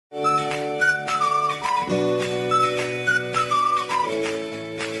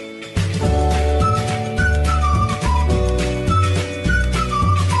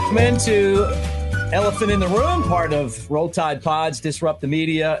Into Elephant in the Room, part of Roll Tide Pods, Disrupt the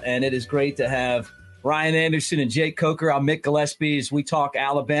Media, and it is great to have Ryan Anderson and Jake Coker. I'm Mick Gillespie as we talk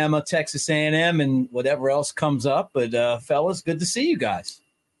Alabama, Texas A&M, and whatever else comes up. But, fellas, good to see you guys.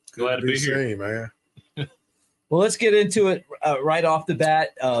 Glad to be here, man. Well, let's get into it right off the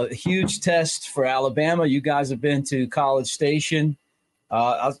bat. A huge test for Alabama. You guys have been to College Station.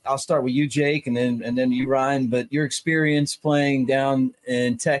 I'll start with you, Jake, and then you, Ryan. But your experience playing down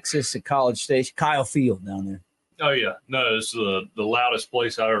in Texas at College Station, Kyle Field down there. Oh, yeah. No, it's the loudest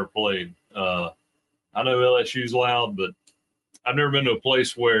place I ever played. I know LSU's loud, but I've never been to a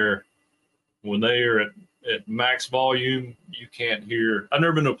place where when they are at max volume, you can't hear. I've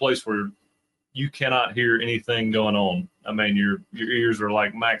never been to a place where you cannot hear anything going on. I mean, your ears are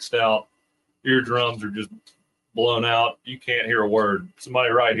like maxed out. Eardrums are just blown out. You can't hear a word.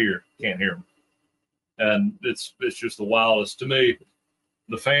 Somebody right here can't hear them. And it's just the wildest. To me,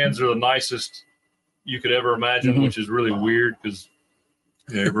 the fans are the nicest you could ever imagine, which is really weird because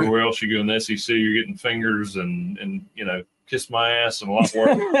everywhere else you go in the SEC, you're getting fingers and kiss my ass and a lot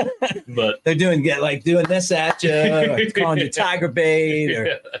more. But they're doing this at you, or calling you tiger bait,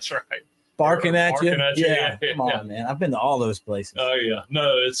 or that's right. Barking at you. Yeah. Come on, man. I've been to all those places. Oh yeah.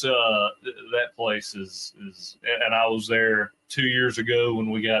 No, it's that place is and I was there 2 years ago when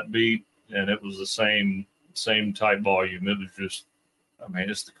we got beat, and it was the same type volume. It was just,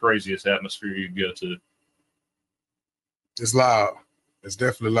 it's the craziest atmosphere you go to. It's loud. It's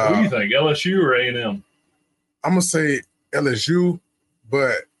definitely loud. What do you think, LSU or A&M? I'm gonna say LSU,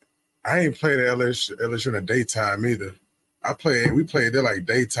 but I ain't played at LSU in the daytime either. We played there like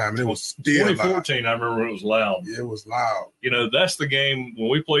daytime, and it was still 2014, loud. I remember it was loud. Yeah, it was loud. That's the game when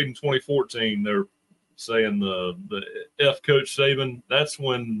we played in 2014. They're saying the F Coach Saban. That's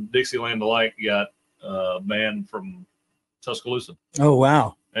when Dixieland Delight got banned from Tuscaloosa. Oh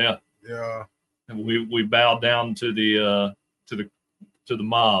wow! Yeah. And we bowed down to the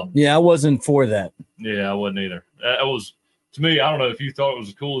mob. Yeah, I wasn't for that. Yeah, I wasn't either. That was, to me, I don't know if you thought it was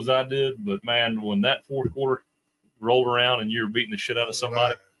as cool as I did, but man, when that fourth quarter rolled around and you were beating the shit out of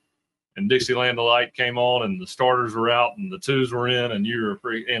somebody, and Dixieland Delight came on and the starters were out and the twos were in and you were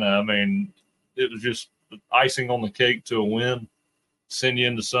free, it was just icing on the cake to a win. Send you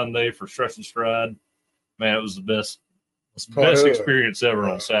into Sunday for stretch and stride. Man, it was the best experience ever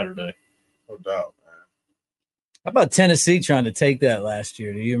on Saturday. No doubt, man. How about Tennessee trying to take that last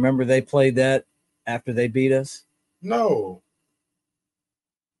year? Do you remember they played that after they beat us? No.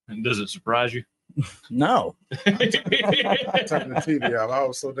 And does it surprise you? No. I turned the TV off. I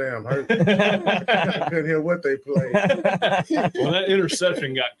was so damn hurt. I couldn't hear what they played. When that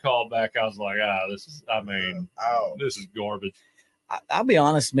interception got called back, I was like, this is garbage. I'll be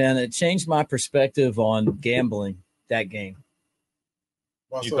honest, man. It changed my perspective on gambling that game.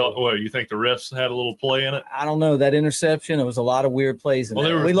 You think the refs had a little play in it? I don't know. That interception, it was a lot of weird plays in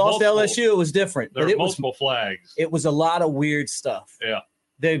it. We lost LSU. It was different. There were multiple flags. It was a lot of weird stuff. Yeah.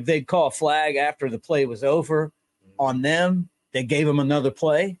 They'd call a flag after the play was over on them. They gave them another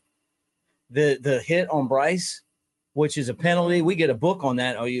play. The hit on Bryce, which is a penalty. We get a book on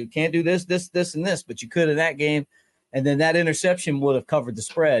that. Oh, you can't do this, and this, but you could in that game. And then that interception would have covered the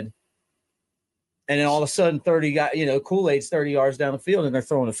spread. And then all of a sudden, Kool-Aid's 30 yards down the field, and they're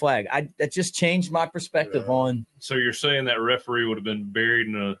throwing a flag. That just changed my perspective on. So you're saying that referee would have been buried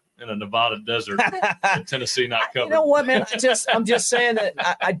in a Nevada desert in Tennessee, not covered? You know what, man? I'm just saying that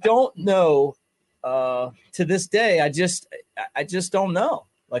I don't know. To this day, I just don't know.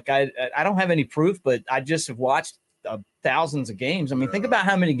 Like I don't have any proof, but I just have watched thousands of games. Think about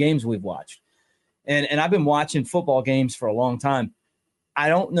how many games we've watched, and I've been watching football games for a long time. I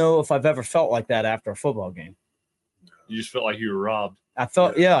don't know if I've ever felt like that after a football game. You just felt like you were robbed. I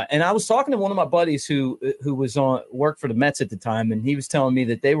thought, yeah. And I was talking to one of my buddies who was worked for the Mets at the time, and he was telling me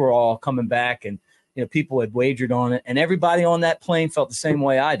that they were all coming back, and people had wagered on it, and everybody on that plane felt the same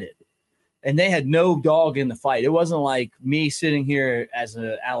way I did. And they had no dog in the fight. It wasn't like me sitting here as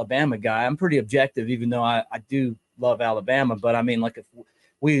an Alabama guy. I'm pretty objective, even though I do love Alabama. But if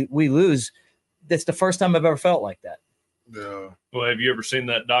we lose, that's the first time I've ever felt like that. Yeah. Well, have you ever seen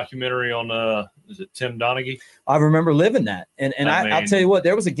that documentary on is it Tim Donaghy? I remember living that. And I'll tell you what,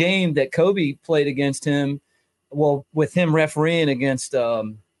 there was a game that Kobe played against him, with him refereeing against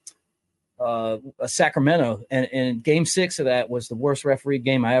Sacramento. And game 6 of that was the worst referee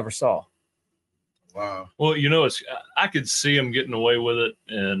game I ever saw. Wow. Well, I could see him getting away with it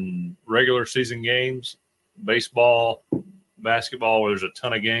in regular season games, baseball, basketball, where there's a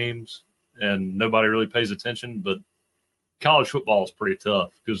ton of games. and nobody really pays attention. But college football is pretty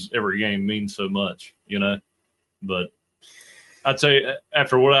tough because every game means so much, you know. But I'd say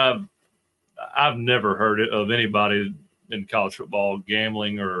after what I've never heard of anybody in college football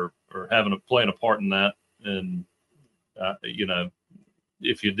gambling or playing a part in that. And, you know,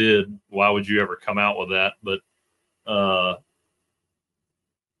 if you did, why would you ever come out with that? But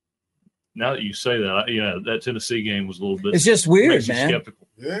now that you say that, you know, that Tennessee game was a little bit. It's just weird, man. Skeptical.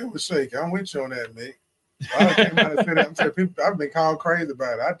 Yeah, it was shaky. I'm with you on that, mate. I came out and said that. I'm telling people, I've been called crazy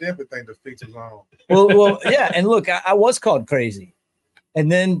about it. I definitely think the fix was on. Well, yeah. And look, I was called crazy.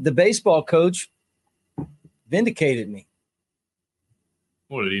 And then the baseball coach vindicated me.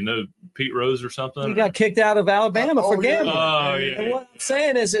 What, did he know Pete Rose or something? He got kicked out of Alabama for gambling. Oh, yeah. And what I'm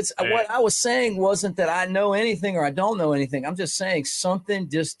saying is, what I was saying wasn't that I know anything or I don't know anything. I'm just saying something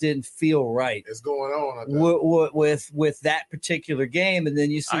just didn't feel right. It's going on with that particular game. And then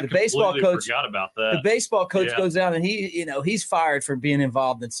you see the baseball coach. Forgot about that. The baseball coach goes out and he's fired for being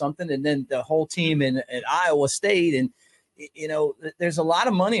involved in something. And then the whole team at Iowa State, and you know, there's a lot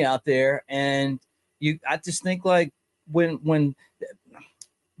of money out there, and I just think like when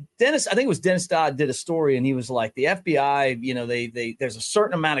Dennis, I think it was Dennis Dodd did a story, and he was like, the FBI, you know, they there's a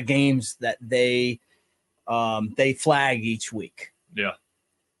certain amount of games that they flag each week. Yeah.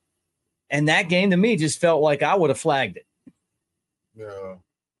 And that game to me just felt like I would have flagged it. Yeah.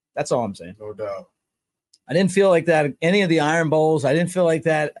 That's all I'm saying. No doubt. I didn't feel like that any of the Iron Bowls. I didn't feel like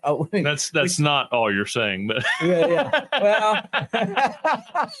that. That's not all you're saying, but yeah. Well,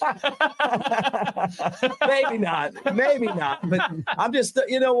 maybe not. But I'm just,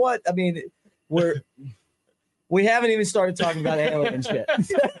 you know what? I mean, we haven't even started talking about aliens yet.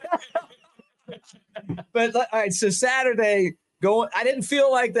 But all right, so Saturday I didn't feel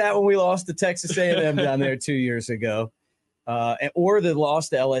like that when we lost to Texas A&M down there 2 years ago. Or the loss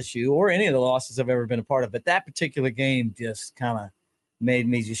to LSU, or any of the losses I've ever been a part of. But that particular game just kind of made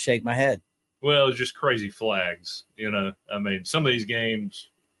me just shake my head. Well, it's just crazy flags, you know. I mean, some of these games,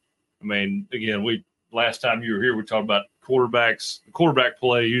 I mean, again, last time you were here, we talked about quarterbacks. The quarterback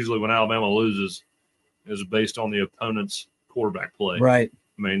play, usually when Alabama loses, is based on the opponent's quarterback play. Right.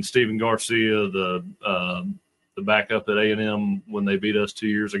 I mean, Stephen Garcia, the backup at A&M when they beat us 2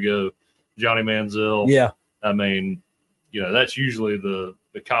 years ago, Johnny Manziel. Yeah. I mean, you know, that's usually the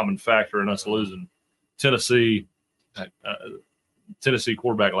common factor in us losing. Tennessee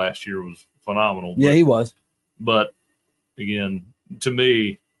quarterback last year was phenomenal. Yeah, he was. But, again, to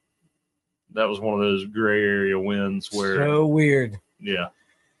me, that was one of those gray area wins where – so weird. Yeah.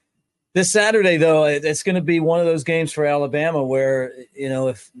 This Saturday, though, it's going to be one of those games for Alabama where, you know,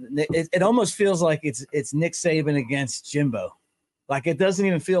 if it almost feels like it's Nick Saban against Jimbo. Like, it doesn't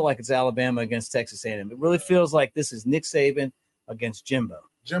even feel like it's Alabama against Texas A&M. It really feels like this is Nick Saban against Jimbo.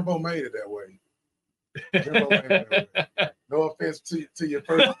 Jimbo made it that way. No offense to your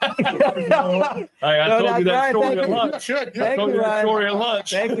person. I told you that story at lunch. Thank you, Ryan.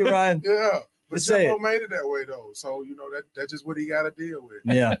 Thank you, Ryan. Yeah. But Jimbo made it that way, though. So, you know, that's just what he got to deal with.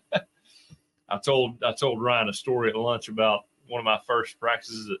 Yeah. I told Ryan a story at lunch about one of my first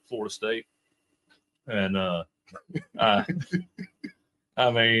practices at Florida State. And I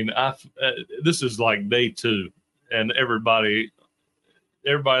mean, this is like day 2, and everybody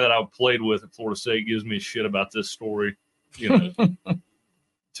that I played with at Florida State gives me shit about this story, you know,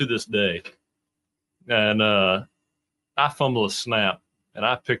 to this day. And I fumble a snap, and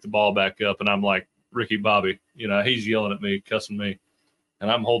I pick the ball back up, and I'm like Ricky Bobby, you know, he's yelling at me, cussing me, and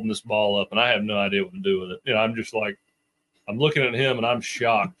I'm holding this ball up, and I have no idea what to do with it. You know, I'm just like, I'm looking at him, and I'm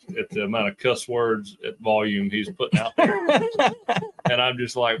shocked at the amount of cuss words at volume he's putting out there. And I'm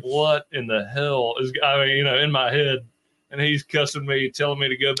just like, what in the hell is, I mean, you know, in my head, and he's cussing me, telling me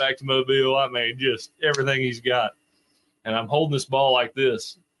to go back to Mobile. I mean, just everything he's got. And I'm holding this ball like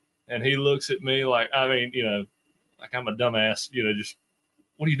this, and he looks at me like, I mean, you know, like I'm a dumbass, you know, just,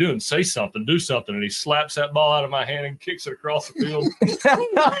 what are you doing? Say something, do something. And he slaps that ball out of my hand and kicks it across the field.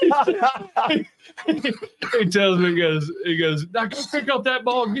 He tells me, he goes, now go pick up that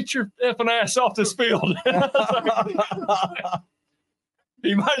ball and get your effing ass off this field.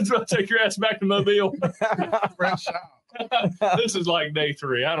 You might as well take your ass back to Mobile. Fresh out. This is like day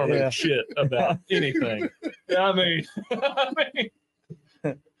 3. I don't know shit about anything. I mean,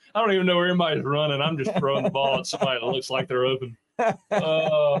 I don't even know where anybody's running. I'm just throwing the ball at somebody that looks like they're open.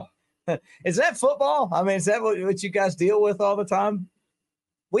 Is that football? I mean, is that what you guys deal with all the time?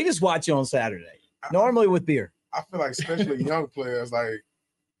 We just watch you on Saturday, normally with beer. I feel like, especially young players, like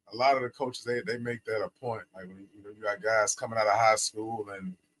a lot of the coaches, they make that a point. Like, when you got guys coming out of high school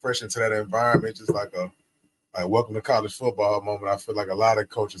and fresh into that environment, just like like welcome to college football moment. I feel like a lot of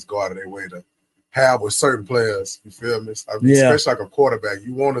coaches go out of their way to have with certain players. You feel me? Especially like a quarterback.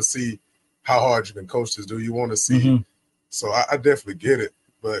 You want to see how hard you can coach this dude. You want to see. So I definitely get it.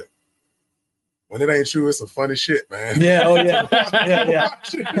 But when it ain't you, it's some funny shit, man. Yeah. Oh yeah.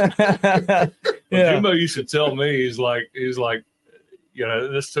 Yeah. Jimbo used to tell me, he's like,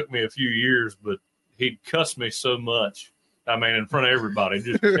 this took me a few years, but he'd cuss me so much. I mean, in front of everybody,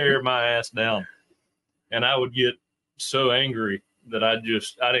 just tear my ass down. And I would get so angry that I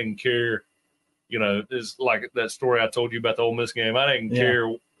didn't care. It's like that story I told you about the Ole Miss game. I didn't care.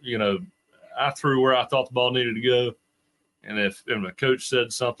 I threw where I thought the ball needed to go. And if the coach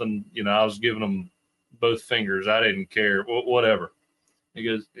said something, I was giving him both fingers. I didn't care, whatever. He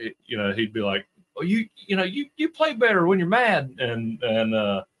goes, he'd be like, "Oh, you play better when you're mad," and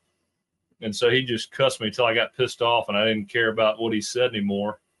so he just cussed me till I got pissed off, and I didn't care about what he said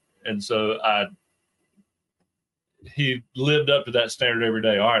anymore. And so he lived up to that standard every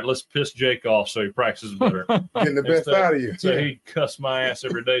day. All right, let's piss Jake off so he practices better. Getting the best out of you. So he'd cuss my ass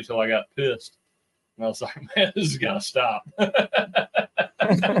every day till I got pissed. And I was like, man, this has got to stop.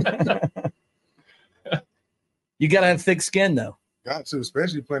 You got to have thick skin, though. Got to,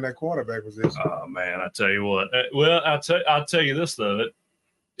 especially playing that quarterback position. Oh, man, I tell you what. Well, I'll tell you this, though.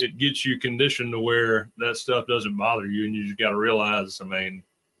 It gets you conditioned to where that stuff doesn't bother you, and you just got to realize, I mean,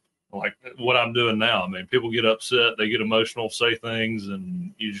 like what I'm doing now. I mean, people get upset, they get emotional, say things,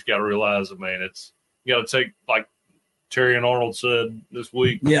 and you just got to realize, I mean, you got to take, like Terry and Arnold said this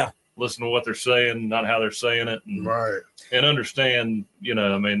week. Yeah. Listen to what they're saying, not how they're saying it, and, right. And understand,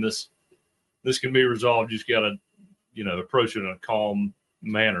 I mean, this can be resolved. You just got to, approach it in a calm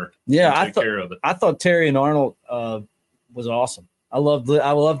manner. Yeah, take care of it. I thought Terry and Arnold was awesome. I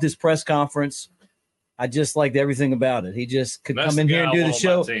loved his press conference. I just liked everything about it. He just could come in here and do the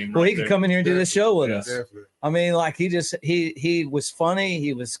show. Well, he could come in here and do the show with us. Definitely. I mean, like he was funny.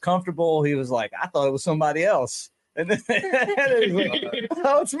 He was comfortable. He was like, I thought it was somebody else. And then it was like,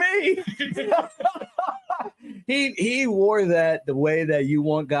 oh, it's me. He wore that the way that you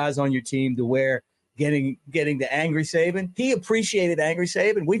want guys on your team to wear, getting the angry Saban. He appreciated angry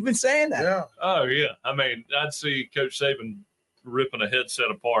Saban. We've been saying that. Yeah. Oh, yeah. I mean, I'd see Coach Saban ripping a headset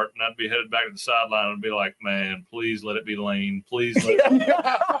apart, and I'd be headed back to the sideline and be like, man, please let it be Lane. Please let it be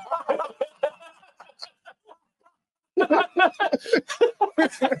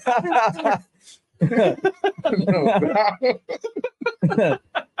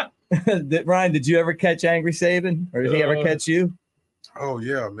Ryan, did you ever catch angry Saban, or did he ever catch you? Oh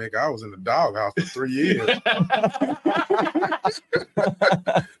yeah, Mick. I was in the doghouse for 3 years.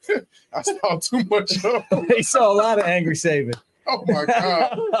 I saw too much of him. He saw a lot of angry Saban. Oh my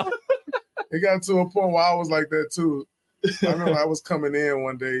God. It got to a point where I was like that too. I remember I was coming in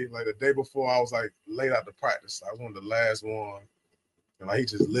one day, like the day before, I was like late out to practice. I was one of the last one. And like he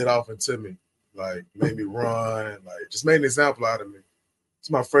just lit off into me, like made me run, like just made an example out of me. It's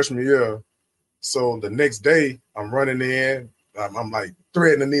my freshman year. So the next day I'm running in, I'm like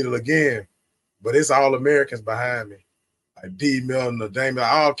threading the needle again, but it's all Americans behind me. Like D. Milton, the Damian,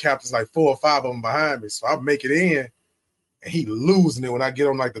 all captains, like 4 or 5 of them behind me. So I make it in, and he losing it when I get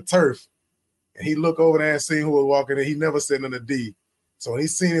on like the turf. And he look over there and see who was walking in. He never said nothing to D. So when he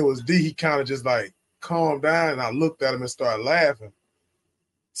seen it was D, he kind of just like calmed down, and I looked at him and started laughing.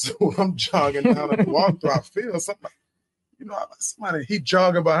 So I'm jogging down the walk through, I feel something, somebody, he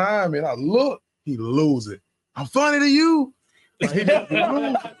jogging behind me, and I look, he lose it. I'm funny to you? Like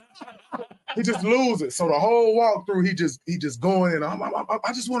he just lose it. So the whole walkthrough, he just going in. I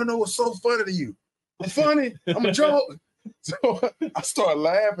just want to know what's so funny to you. I'm funny. I'm a joke. So I started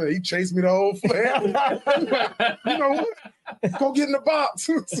laughing. He chased me the whole flight. Like, you know what? Go get in the box.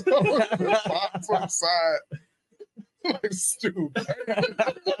 So the box on the side. Like stupid.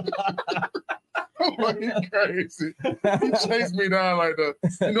 I'm like crazy. He chased me down like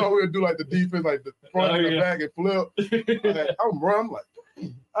we'll do like the defense, like the front and the back and flip. Like, I'm like,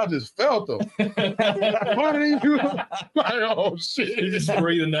 I just felt them. Why didn't you? Like, oh shit! You're just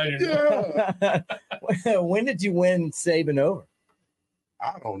breathing down your neck. Yeah. When did you win Saban over?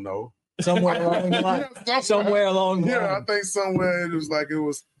 I don't know. Somewhere along the line. Somewhere along the line. Yeah, I think somewhere it was.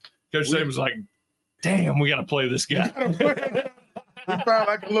 Coach Saban was like, "Damn, we got to play this guy." We found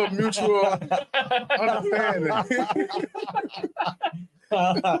like a little mutual understanding.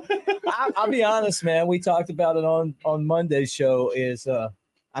 I'll be honest, man. We talked about it on Monday's show.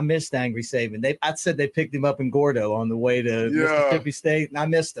 I missed Angry Saban. I said they picked him up in Gordo on the way to Mississippi State, and I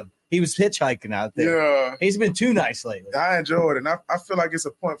missed him. He was hitchhiking out there. Yeah, he's been too nice lately. I enjoyed it, and I feel like it's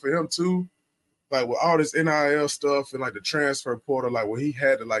a point for him too. Like with all this NIL stuff and like the transfer portal, like where he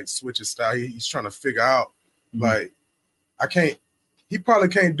had to like switch his style. He's trying to figure out Like, he probably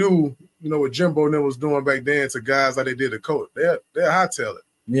can't do, what Jimbo and them was doing back then to guys like they did to coach. They're hightail it.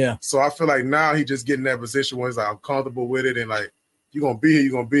 Yeah. So I feel like now he just getting in that position where he's like, I'm comfortable with it. And like, you're going to be here,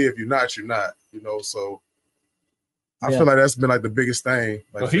 you're going to be. If you're not, you're not, so I feel like that's been like the biggest thing.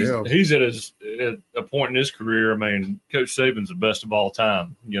 Like, well, he's at a point in his career. I mean, Coach Saban's the best of all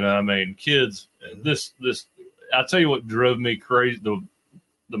time. Kids, this, I tell you what drove me crazy.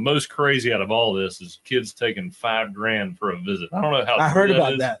 The most crazy out of all this is kids taking $5,000 for a visit. I don't know how I heard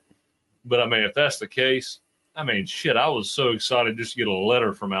about that. But if that's the case, I was so excited just to get a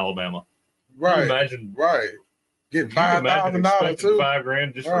letter from Alabama. Right. Can you imagine? Right. Getting $5,000 too.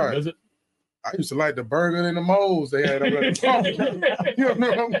 $5,000 just for a visit. I used to like the burger and the moles they had over at the barbecue. You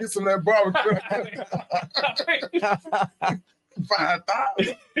remember I'm getting some of that barbecue.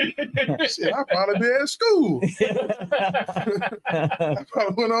 5,000. Shit, I probably be at school. I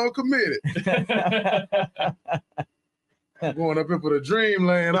probably went on committed. I'm going up here for the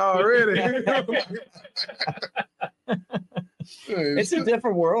dreamland already. It's a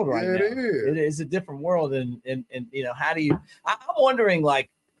different world right now. It is. It is a different world, and how do you? I'm wondering, like,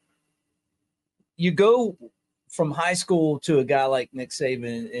 you go from high school to a guy like Nick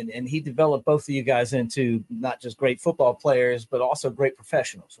Saban, and he developed both of you guys into not just great football players, but also great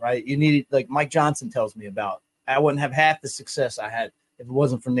professionals, right? You needed, like Mike Johnson tells me about, I wouldn't have half the success I had if it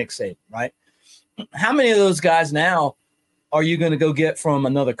wasn't for Nick Saban, right? How many of those guys now are you going to go get from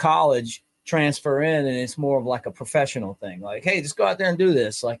another college, transfer in, and it's more of like a professional thing? Like, hey, just go out there and do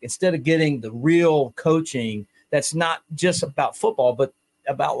this. Like, instead of getting the real coaching that's not just about football, but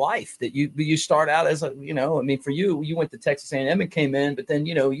about life, that you start out as for you went to Texas A&M and came in, but then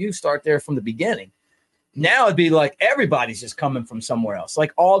you start there from the beginning. Now it'd be like everybody's just coming from somewhere else.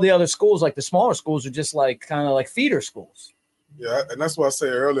 Like all the other schools, like the smaller schools, are just like kind of like feeder schools. Yeah, and that's what I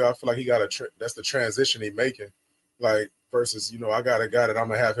said earlier. I feel like he got that's the transition he's making. Like versus I got a guy that I'm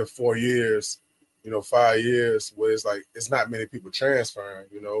gonna have here 4 years, 5 years, where it's like it's not many people transferring.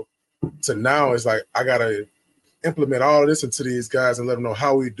 To now it's like I gotta implement all of this into these guys and let them know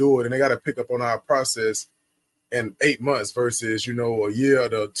how we do it, and they got to pick up on our process in 8 months versus a year or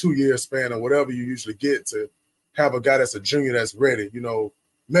the 2 year span or whatever you usually get to have a guy that's a junior that's ready,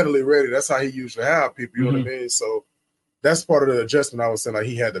 mentally ready. That's how he usually have people. You know what I mean? So that's part of the adjustment I was saying like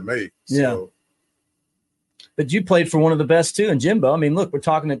he had to make. Yeah. But you played for one of the best too, and Jimbo. I mean, look, we're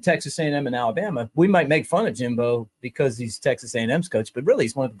talking to Texas A&M and Alabama. We might make fun of Jimbo because he's Texas A&M's coach, but really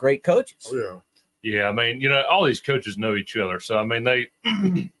he's one of the great coaches. Oh yeah. Yeah, all these coaches know each other. So, they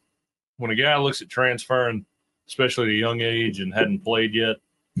when a guy looks at transferring, especially at a young age and hadn't played yet,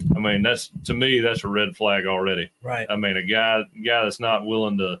 that's to me, that's a red flag already. Right. A guy that's not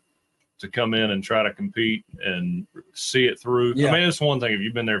willing to come in and try to compete and see it through. Yeah. It's one thing if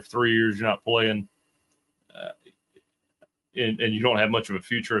you've been there for 3 years, you're not playing, and you don't have much of a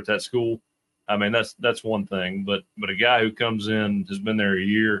future at that school. That's one thing. But a guy who comes in, has been there a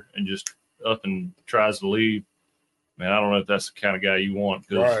year and just up and tries to leave, I don't know if that's the kind of guy you want,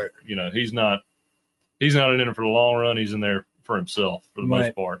 because he's not in it for the long run. He's in there for himself for the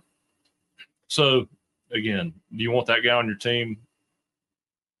most part. So again, do you want that guy on your team?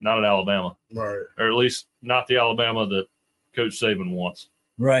 Not at Alabama, right? Or at least not the Alabama that Coach Saban wants,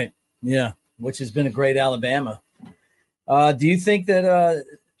 right? Yeah, which has been a great Alabama. Do you think that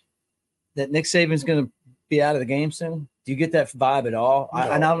Nick Saban's going to be out of the game soon? Do you get that vibe at all? No.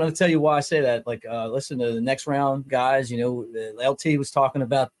 And I'm going to tell you why I say that. Like, listen to the next round guys. LT was talking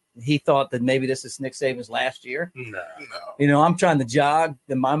about, he thought that maybe this is Nick Saban's last year. No. I'm trying to jog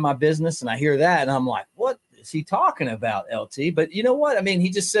and mind my business, and I hear that, and I'm like, what is he talking about, LT? But you know what? He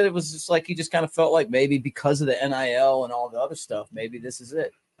just said it was just like he just kind of felt like maybe because of the NIL and all the other stuff, maybe this is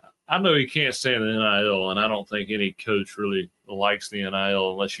it. I know he can't stand the NIL, and I don't think any coach really likes the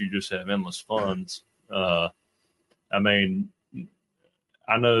NIL unless you just have endless funds. I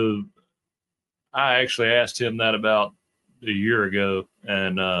know I actually asked him that about a year ago,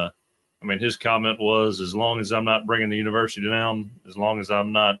 and his comment was, as long as I'm not bringing the university down, as long as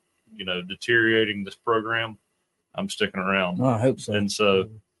I'm not, deteriorating this program, I'm sticking around. Oh, I hope so. And so,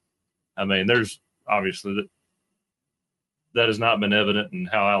 there's obviously that has not been evident in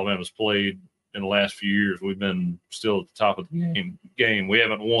how Alabama's played in the last few years. We've been still at the top of the game. We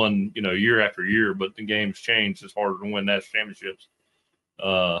haven't won, year after year, but the game's changed. It's harder to win national championships.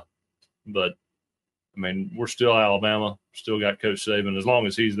 But we're still Alabama. Still got Coach Saban. As long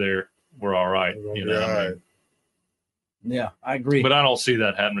as he's there, we're all right. Yeah, I agree. But I don't see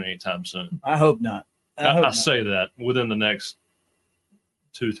that happening anytime soon. I hope not. I say that within the next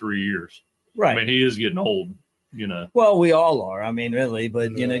 2-3 years. Right. He is getting old. Well, we all are. Really,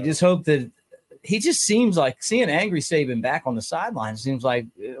 but just hope that he just seems like seeing Angry Saban back on the sideline seems like,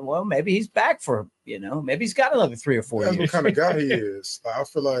 well, maybe he's back for, maybe he's got another 3 or 4 That's years. what kind of guy he is. Like, I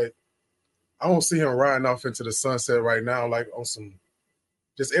feel like I don't see him riding off into the sunset right now, like on some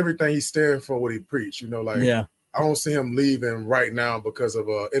just everything he's standing for, what he preached. I don't see him leaving right now because of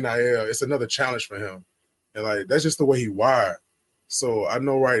NIL. It's another challenge for him, and like that's just the way he wired. So I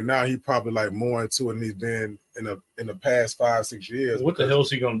know right now he probably like more into it than he's been in the past 5-6 years. What the hell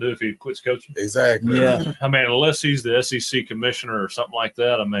is he going to do if he quits coaching? Exactly. Yeah. I mean, unless he's the SEC commissioner or something like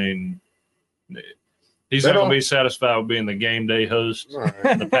that. I mean, he's not going to be satisfied with being the game day host,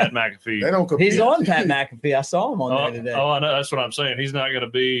 the Pat McAfee. They don't compete. He's on Pat McAfee. I saw him on there today. Oh, I know. That's what I'm saying. He's not going to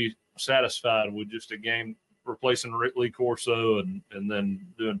be satisfied with just a game replacing Lee Corso and then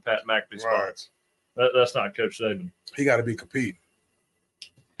doing Pat McAfee spots. That's not Coach Saban. He got to be competing.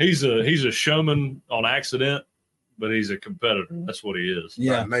 He's a showman on accident, but he's a competitor. That's what he is.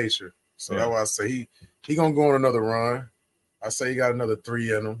 By nature. So that's why I say he gonna go on another run. I say he got another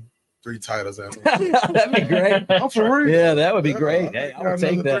 3 in him, 3 titles in him. That'd be great. I'm for real. Yeah, that would be great. Hey, I'll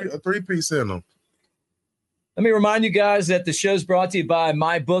take that. A 3-piece in him. Let me remind you guys that the show's brought to you by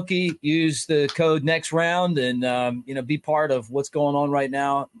MyBookie. Use the code NEXTROUND and be part of what's going on right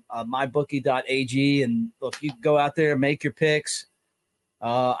now. MyBookie.ag, and look, you go out there and make your picks.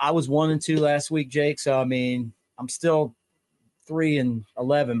 I was 1-2 last week, Jake. So I mean, I'm still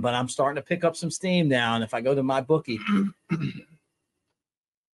 3-11, but I'm starting to pick up some steam now. And if I go to MyBookie,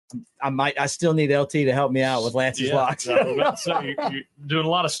 I still need LT to help me out with Lance's locks. So you're doing a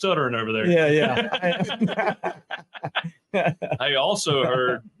lot of stuttering over there. Yeah. I also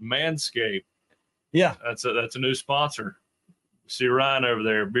heard Manscaped. Yeah, that's a new sponsor. See Ryan over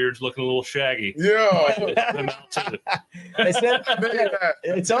there, beard's looking a little shaggy. Yeah. They said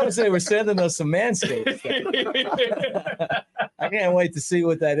it's honestly we're sending us some Manscaped. I can't wait to see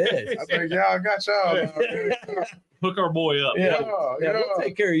what that is. I think y'all got y'all. Hook our boy up. Yeah. We'll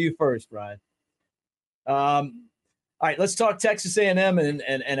take care of you first, Ryan. All right, let's talk Texas A&M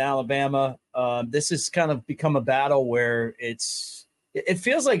and Alabama. This has kind of become a battle where it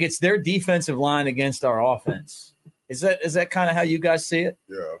feels like it's their defensive line against our offense. Is that kind of how you guys see it?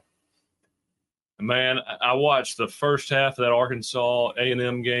 Yeah. Man, I watched the first half of that Arkansas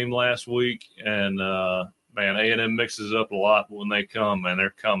A&M game last week, and man, A&M mixes up a lot when they come, and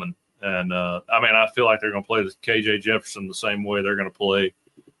they're coming. And I feel like they're going to play KJ Jefferson the same way they're going to play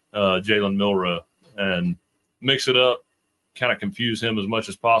Jalen Milroe, and mix it up, kind of confuse him as much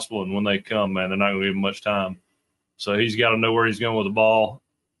as possible. And when they come, man, they're not going to give him much time. So he's got to know where he's going with the ball,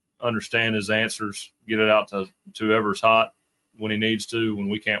 understand his answers, get it out to whoever's hot when he needs to, when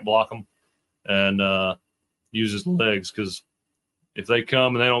we can't block him, and use his legs, because if they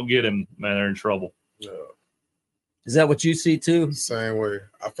come and they don't get him, man, they're in trouble. Yeah. Is that what you see too? Same way.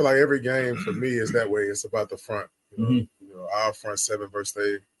 I feel like every game for me is that way. It's about the front. Our front seven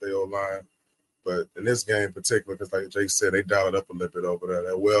versus they O-line. But in this game in particular, because like Jake said, they dial it up a little bit over there.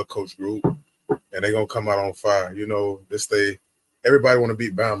 That well-coached group, and they're going to come out on fire. Everybody want to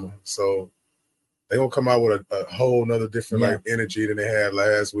beat Bama. So they're going to come out with a whole nother different energy than they had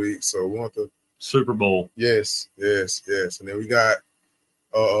last week. So we want the Super Bowl. Yes. And then we got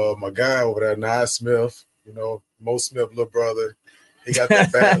my guy over there, Nye Smith, Mo Smith, little brother. He got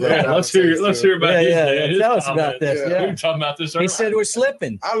that bad look. Let's hear about his Tell us about this. We were talking about this earlier. He said we're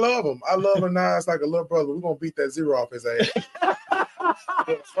slipping. I love him. I love him. Nye. It's like a little brother. We're going to beat that zero off his ass.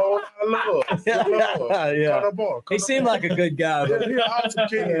 I love. He seemed like a good guy. But he's an awesome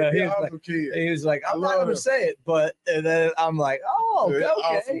kid. He was like, I'm not going to say it, but and then I'm like, okay.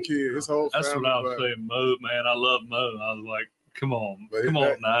 Awesome kid. His whole family. That's what I was saying, Mo. Man, I love Mo. I was like, come on,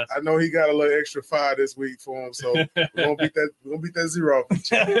 Nye. I know he got a little extra fire this week for him, so we're gonna beat that zero off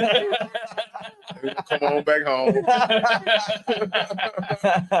each other. Come on back home.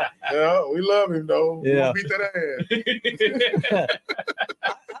 We love him though. We're gonna beat that ass.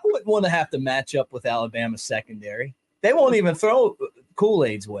 I wouldn't want to have to match up with Alabama's secondary. They won't even throw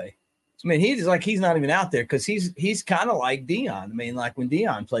Kool-Aid's way. I mean, he's not even out there because he's kind of like DEION. I mean, like when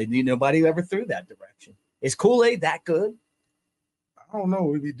DEION played, nobody ever threw that direction. Is Kool-Aid that good? I don't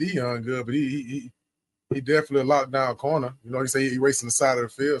know if he DEION good, but he definitely a lockdown corner. He say he racing the side of the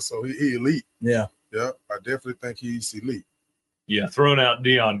field, so he elite. Yeah. I definitely think he's elite. Yeah, throwing out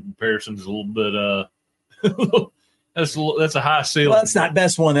DEION comparisons is a little bit that's a high ceiling. Well, that's not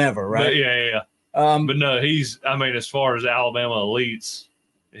best one ever, right? But yeah. But no, as far as Alabama elites,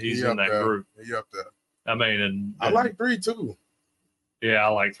 he's in that group. He up there. And I like 3 too. Yeah, I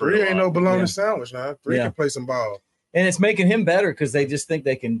like 3. 3 ain't no bologna sandwich now. 3 can play some ball. And it's making him better because they just think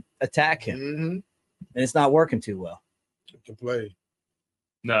they can attack him. Mm-hmm. And it's not working too well. He can play.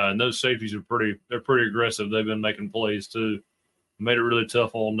 No, and those safeties are pretty aggressive. They've been making plays too. Made it really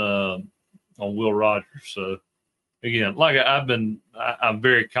tough on Will Rogers. So again, I'm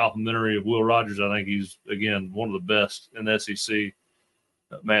very complimentary of Will Rogers. I think he's again one of the best in the SEC.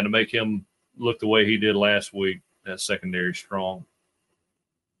 Man, to make him look the way he did last week, that secondary strong.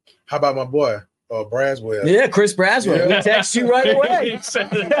 How about my boy, Braswell? Yeah, Chris Braswell. Yeah. He texted you right away.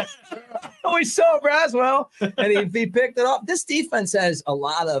 We saw Braswell, and he picked it up. This defense has a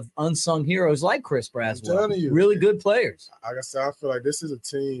lot of unsung heroes like Chris Braswell. I'm telling you. Really good players. Like I said, I feel like this is a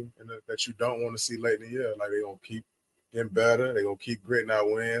team that you don't want to see late in the year. Like, they're going to keep getting better. They're going to keep gritting out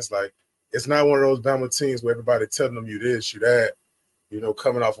wins. Like, it's not one of those Bama teams where everybody telling them you this, you that,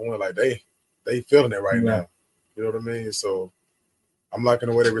 coming off a win. Like, they feeling it right now. You know what I mean? So I'm liking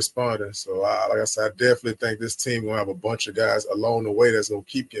the way they're responding. So, like I said, I definitely think this team going to have a bunch of guys along the way that's going to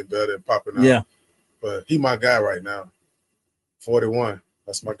keep getting better and popping out. Yeah. But he my guy right now. 41.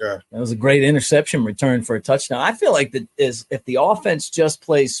 That's my guy. That was a great interception return for a touchdown. I feel like if the offense just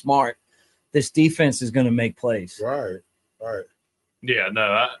plays smart, this defense is going to make plays. Right. Yeah,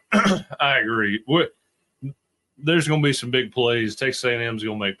 no, I agree. There's going to be some big plays. Texas A&M's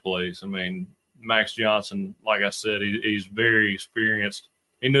going to make plays. I mean, Max Johnson, like I said, he's very experienced.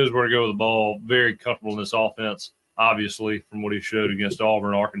 He knows where to go with the ball, very comfortable in this offense, obviously, from what he showed against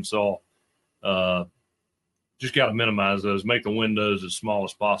Auburn, Arkansas. Just got to minimize those, make the windows as small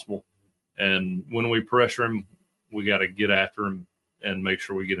as possible. And when we pressure him, we got to get after him and make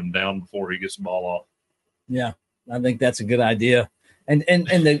sure we get him down before he gets the ball off. Yeah, I think that's a good idea. And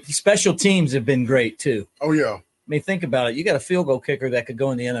the special teams have been great too. Oh, yeah. I mean, think about it. You got a field goal kicker that could go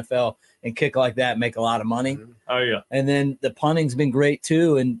in the NFL and kick like that, make a lot of money. Oh, yeah. And then the punting's been great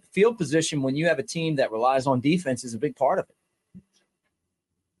too. And field position, when you have a team that relies on defense, is a big part of it.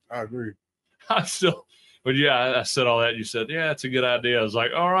 I agree. I said all that. You said, yeah, it's a good idea. I was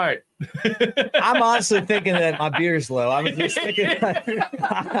like, all right. I'm honestly thinking that my beer's low. I was just thinking,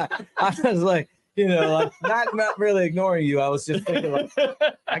 I was like, not really ignoring you. I was just thinking, like,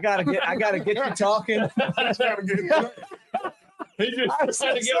 I gotta get you talking. He just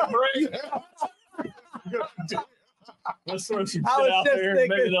trying to get a break. Let's throw some shit out there.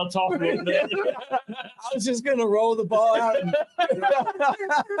 Thinking, maybe they'll talk a little bit. I was just gonna roll the ball out and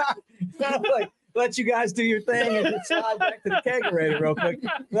let you guys do your thing and just slide back to the kegerator real quick.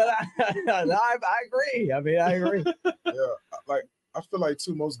 But I agree. I mean, I agree. Yeah, I feel like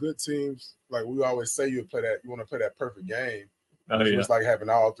most good teams, like we always say, you want to play that perfect game. Oh, yeah. It's like having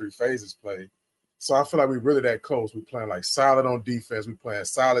all three phases played. So I feel like we're really that close. We're playing like solid on defense. We're playing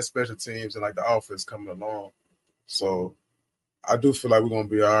solid special teams and like the offense coming along. So I do feel like we're going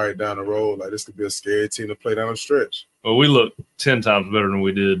to be all right down the road. Like, this could be a scary team to play down the stretch. Well, we look 10 times better than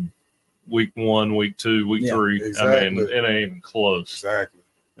we did week 1, week 2, week 3. Exactly. I mean, it ain't even close. Exactly.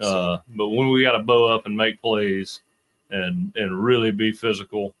 But when we got to bow up and make plays and really be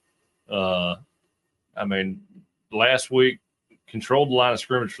physical, I mean, last week, controlled the line of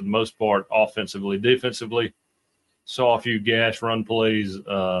scrimmage for the most part, offensively. Defensively, saw a few gash run plays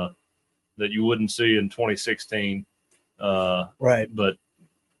that you wouldn't see in 2016. Right. But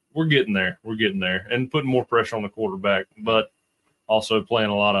we're getting there. And putting more pressure on the quarterback, but also playing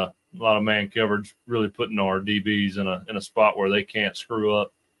a lot of man coverage, really putting our DBs in a spot where they can't screw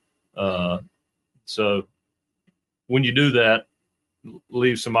up. So when you do that,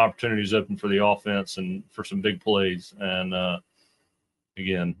 leave some opportunities open for the offense and for some big plays. And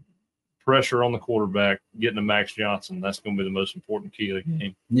again, pressure on the quarterback, getting to Max Johnson, that's going to be the most important key of the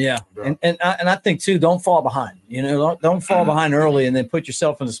game. Yeah. And I think too, don't fall behind. Don't fall behind early and then put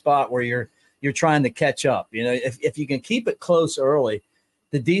yourself in a spot where you're trying to catch up. If you can keep it close early,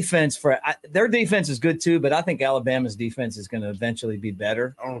 the defense their defense is good too, but I think Alabama's defense is going to eventually be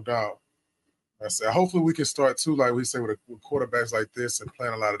better. No doubt. I said, hopefully we can start too, like we say, with quarterbacks like this and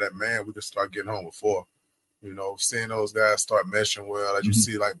playing a lot of that man, we can start getting home before. Seeing those guys start meshing well, as you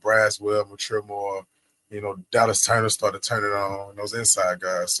see, like Braswell mature more, Dallas Turner start to turn it on, those inside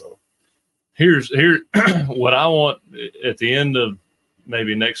guys. So here's what I want at the end of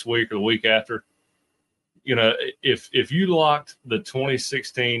maybe next week or the week after. If you locked the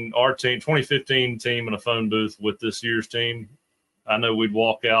 2015 team in a phone booth with this year's team, I know we'd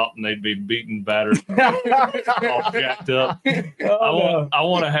walk out and they'd be beaten, battered, all jacked up. I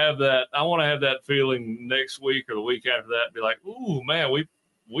want to have that. I want to have that feeling next week or the week after that. And be like, ooh, man, we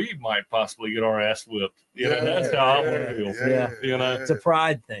might possibly get our ass whipped. That's how I want to feel. It's a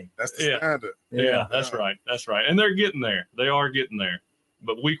pride thing. That's the standard. Yeah, that's right. And they're getting there. They are getting there.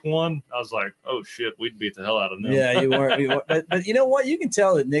 But week 1, I was like, oh shit, we'd beat the hell out of them. Yeah, you weren't. But you know what? You can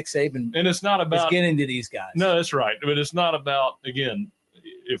tell that Nick Saban and it's not about getting to these guys. No, that's right. But it's not about, again,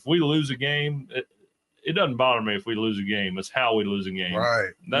 if we lose a game, it doesn't bother me if we lose a game. It's how we lose a game.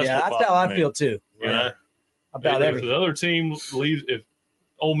 Right. That's how I feel too. You know, about everything. If the other team leaves, if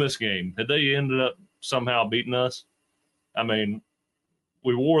Ole Miss game, had they ended up somehow beating us, I mean,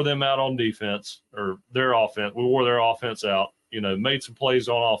 we wore them out on defense or their offense. We wore their offense out. You know, made some plays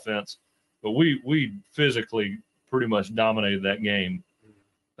on offense, but we physically pretty much dominated that game.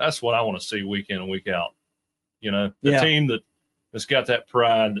 That's what I want to see week in and week out. You know, the team that's got that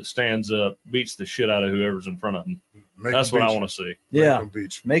pride, that stands up, beats the shit out of whoever's in front of them. That's what I want to see. Yeah,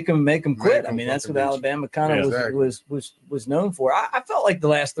 make them quit. I mean, that's what Alabama kind of was known for. I felt like the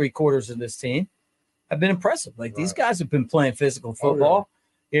last 3 quarters of this team have been impressive. Like these guys have been playing physical football.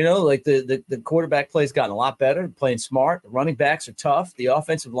 You know, like the quarterback play's gotten a lot better, playing smart. The running backs are tough. The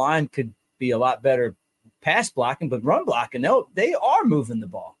offensive line could be a lot better pass blocking, but run blocking, they are moving the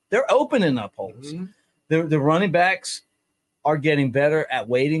ball. They're opening up holes. Mm-hmm. The running backs are getting better at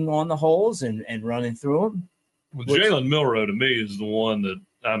waiting on the holes and running through them. Well, Jalen Milroe to me is the one that,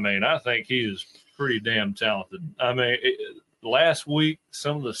 I mean, I think he is pretty damn talented. I mean, last week,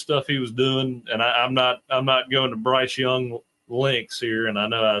 some of the stuff he was doing, and I'm not going to Bryce Young links here, and I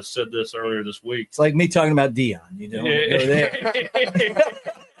know I said this earlier this week. It's like me talking about DEION, you know.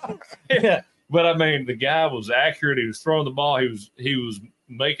 Yeah. But I mean, the guy was accurate. He was throwing the ball. He was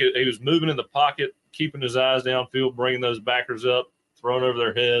moving in the pocket, keeping his eyes downfield, bringing those backers up, throwing over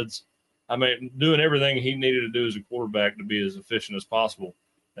their heads. I mean, doing everything he needed to do as a quarterback to be as efficient as possible.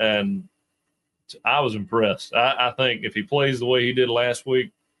 And I was impressed. I think if he plays the way he did last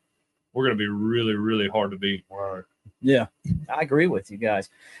week, we're going to be really, really hard to beat. Right. Yeah, I agree with you guys.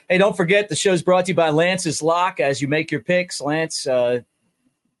 Hey, don't forget the show's brought to you by Lance's Lock. As you make your picks, Lance,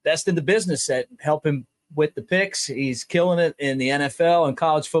 best in the business at helping with the picks. He's killing it in the NFL and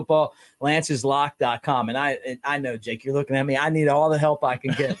college football. Lance'sLock.com. And I know, Jake, you're looking at me. I need all the help I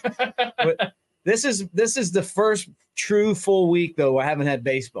can get. But this is the first true full week, though, I haven't had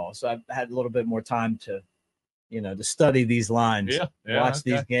baseball. So I've had a little bit more time to study these lines, watch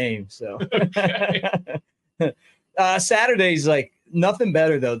these games. So Saturday's like nothing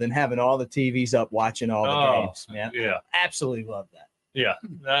better, though, than having all the TVs up watching all the games, man. Yeah. Absolutely love that. Yeah,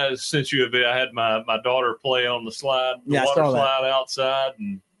 since you have been, I had my daughter play on the slide, water slide outside,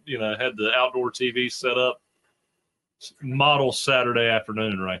 and had the outdoor TV set up. Model Saturday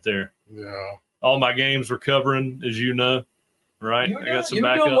afternoon right there. Yeah, all my games were covering, as you know, right? I got some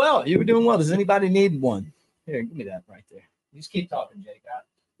backup. Doing well. You were doing well. Does anybody need one? Here, give me that right there. You just keep talking, Jake.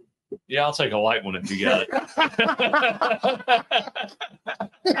 Yeah, I'll take a light one if you got it.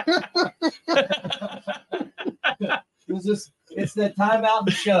 It's the timeout in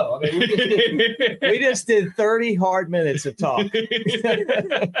the show. I mean, we just did 30 hard minutes of talk.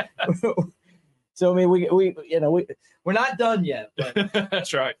 So I mean, we're not done yet. But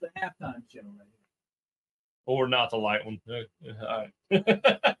that's right. It's the halftime show right here. Or not the light one. All right.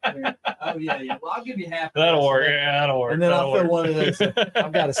 Oh yeah. Well, I'll give you half. That'll work. Yeah, that'll work. And then I'll throw one of those.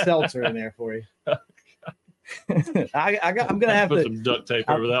 I've got a seltzer in there for you. I'm gonna have put some duct tape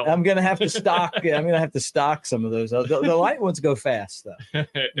over that one. I'm gonna have to stock. I'm gonna have to stock some of those. The light ones go fast though.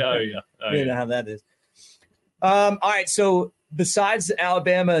 Oh yeah. You know how that is. All right. So besides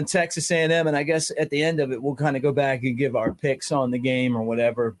Alabama and Texas A&M, and I guess at the end of it, we'll kind of go back and give our picks on the game or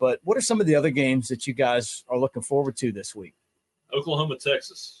whatever. But what are some of the other games that you guys are looking forward to this week? Oklahoma,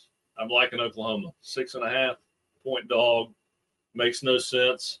 Texas. I'm liking Oklahoma. 6.5-point dog. Makes no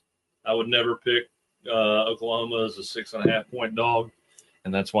sense. I would never pick Oklahoma as a 6.5-point dog,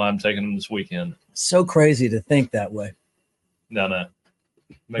 and that's why I'm taking them this weekend. So crazy to think that way. No.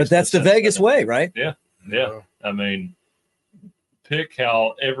 But that's the Vegas way, right? Yeah. I mean, think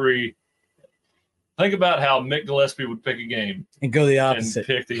about how Mick Gillespie would pick a game and go the opposite.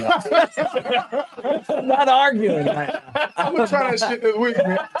 And pick the opposite. I'm not arguing. I'm gonna try that shit this week,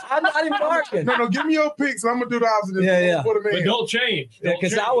 man. I'm not even arguing. No, give me your picks. I'm gonna do the opposite. Yeah. But don't change.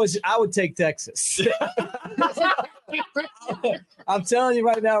 Because I would take Texas. I'm telling you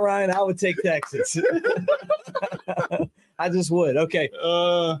right now, Ryan, I would take Texas. I just would. Okay.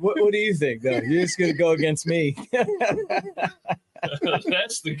 What do you think, though? You're just going to go against me. That's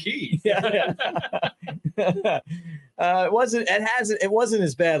the key. Yeah. It wasn't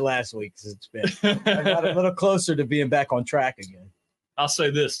as bad last week as it's been. I got a little closer to being back on track again. I'll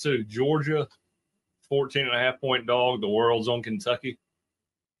say this, too. Georgia, 14.5-point dog. The world's on Kentucky.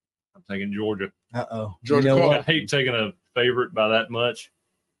 I'm taking Georgia. Uh-oh. Georgia. I hate taking a favorite by that much,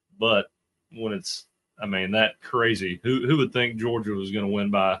 but when it's that crazy. Who would think Georgia was going to win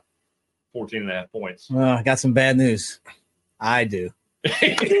by 14.5 points? Well, I got some bad news. I do.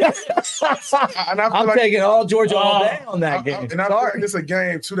 I'm taking all Georgia all day on that game. And I feel like it's a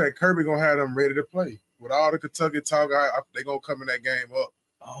game too that Kirby gonna have them ready to play with all the Kentucky talk. They gonna come in that game up,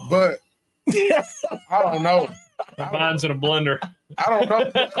 but I don't know. Mine's in a blender. I don't know.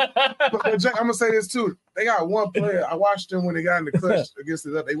 But Jack, I'm gonna say this too. They got one player. I watched them when they got in the clutch against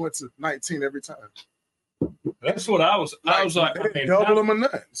the other. They went to 19 every time. That's what I was like. They didn't double them or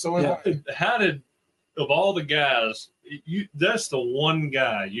nothing. So how did of all the guys, that's the one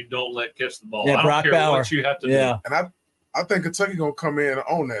guy you don't let catch the ball. Yeah, I don't Brock care Bauer. what you have to do. And I think Kentucky gonna come in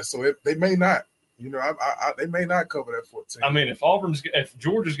on that. So they may not. They may not cover that 14. I mean, if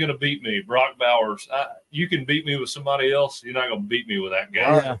Georgia's going to beat me, Brock Bowers, you can beat me with somebody else. You're not going to beat me with that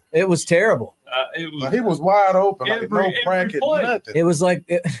guy. Yeah, it was terrible. He was wide open, no bracket, nothing. It was like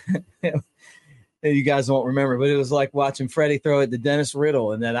you guys won't remember, but it was like watching Freddie throw it to Dennis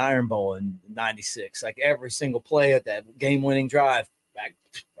Riddle in that Iron Bowl in '96. Like every single play at that game-winning drive, back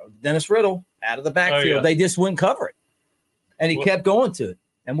Dennis Riddle out of the backfield. Oh, yeah. They just wouldn't cover it, and he kept going to it,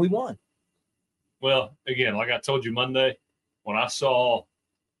 and we won. Well, again, like I told you Monday, when I saw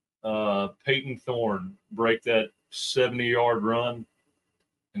Peyton Thorne break that 70-yard run,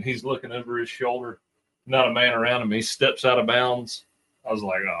 and he's looking over his shoulder, not a man around him, he steps out of bounds. I was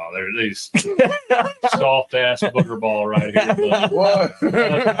like, oh, there's these soft-ass booger ball right here. What?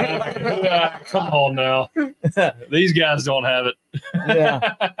 Come on now. These guys don't have it.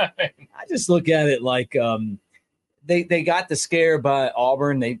 Yeah. I just look at it like they got the scare by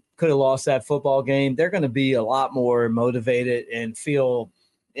Auburn. They could have lost that football game. They're going to be a lot more motivated and feel –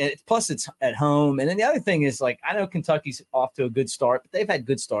 plus it's at home. And then the other thing is, like, I know Kentucky's off to a good start, but they've had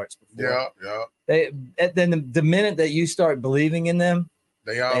good starts before. Yeah. Then the minute that you start believing in them,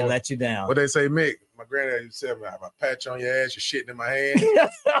 they let you down. What they say, Mick, my granddad used to say, if I pat you on your ass, you're shitting in my hand.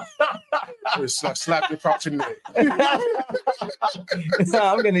 Just slap you across your neck.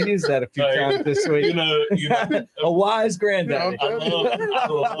 I'm going to use that a few times this week. You know, a wise granddad. I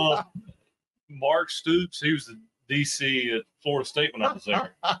love Mark Stoops. He was the DC at Florida State when I was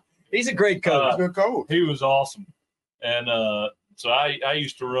there. He's a great coach. Good coach. He was awesome. And so I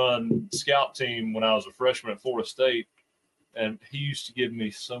used to run scout team when I was a freshman at Florida State, and he used to give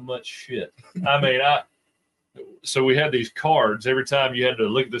me so much shit. I mean, so we had these cards. Every time you had to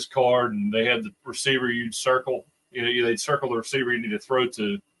look at this card, and they had the receiver you'd circle. They'd circle the receiver you need to throw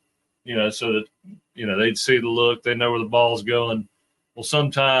to, so that, they'd see the look. They know where the ball's going. Well,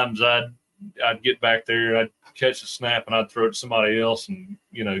 sometimes I'd get back there, I'd catch a snap, and I'd throw it to somebody else and,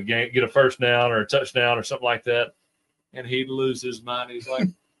 get a first down or a touchdown or something like that. And he'd lose his mind. He's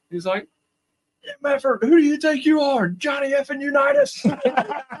like, Medford, who do you think you are? Johnny effing Unitas.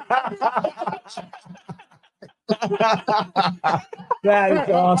 That is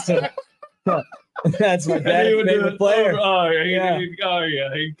awesome. That's my dad's favorite player.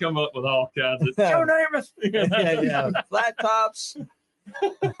 He'd come up with all kinds of Joe Namath. Yeah. Flat tops.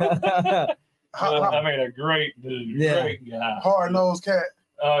 I mean, a great dude, great guy. Hard-nosed cat.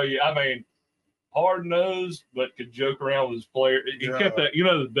 Oh, yeah. I mean, hard-nosed, but could joke around with his player. He kept that.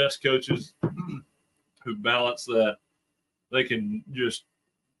 The best coaches who balance that, they can just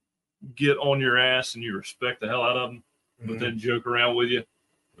get on your ass and you respect the hell out of them, but then joke around with you.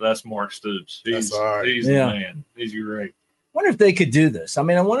 That's Mark Stoops. He's the man. He's great. I wonder if they could do this. I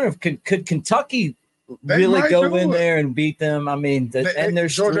mean, I wonder if could Kentucky really go in there and beat them? I mean, and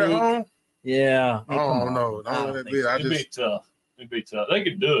there's Georgia at home. Yeah. I don't know. It'd be tough. It'd be tough. They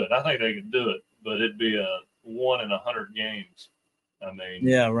could do it. I think they could do it, but it'd be a 1 in 100 games. I mean,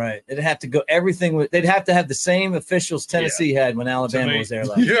 yeah, right. It'd have to go everything. They'd have to have the same officials Tennessee had when Alabama was there.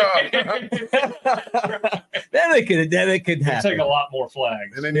 Yeah. Then they could have. Take a lot more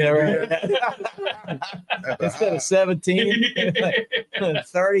flags. Instead of 17,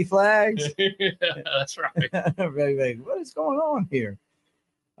 30 flags. Yeah, that's right. What is going on here?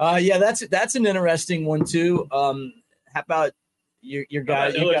 Yeah, that's an interesting one too. How about your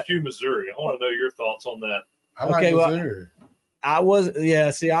guys? LSU, Missouri. I want to know your thoughts on that. I like Missouri.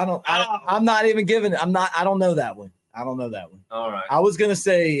 See, I'm not even giving. I don't know that one. All right. I was gonna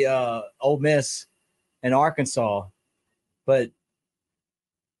say Ole Miss and Arkansas, but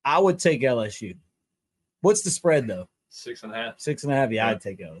I would take LSU. What's the spread though? 6.5. 6.5. Yeah, I'd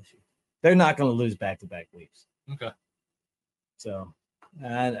take LSU. They're not going to lose back-to-back weeks. Okay. So,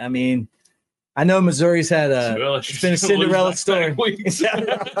 I mean, I know Missouri's had it's been a Cinderella story.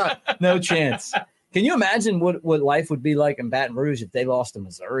 No chance. Can you imagine what life would be like in Baton Rouge if they lost to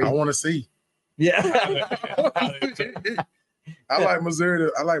Missouri? I want to see. Yeah. I like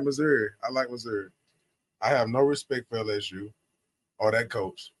Missouri. I like Missouri. I have no respect for LSU or that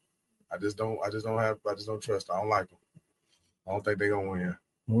coach. I just don't trust. I don't like them. I don't think they're gonna win.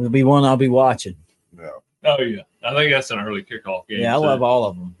 Will be one I'll be watching. No. Oh yeah, I think that's an early kickoff game. Yeah, I love all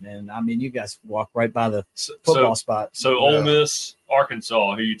of them, and I mean, you guys walk right by the football spot. So Ole Miss,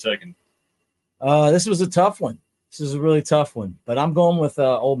 Arkansas, who are you taking? This was a tough one. This is a really tough one, but I'm going with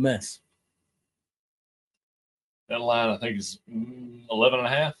Ole Miss. That line, I think, is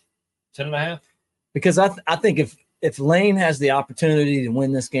 11.5, 10.5. Because I think if Lane has the opportunity to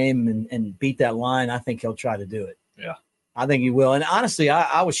win this game and beat that line, I think he'll try to do it. Yeah. I think he will. And honestly,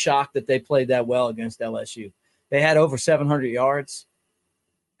 I was shocked that they played that well against LSU. They had over 700 yards.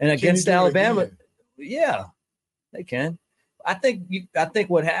 And against Alabama, yeah, they can. I think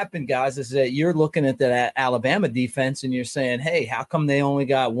what happened, guys, is that you're looking at that Alabama defense and you're saying, hey, how come they only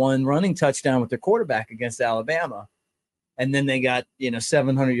got one running touchdown with their quarterback against Alabama? And then they got,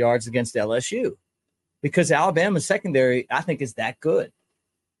 700 yards against LSU. Because Alabama's secondary, I think, is that good.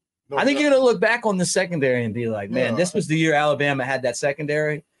 I think you're going to look back on the secondary and be like, man, this was the year Alabama had that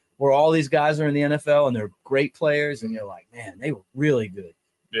secondary where all these guys are in the NFL and they're great players. And you're like, man, they were really good.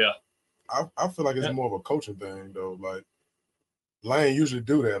 Yeah. I feel like it's more of a coaching thing, though. Like, Lane usually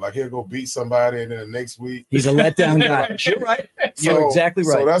do that. Like, he'll go beat somebody, and then the next week. He's a letdown guy. You're right. You're exactly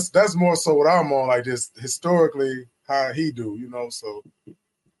right. So that's more so what I'm on, like, just historically how he do, so.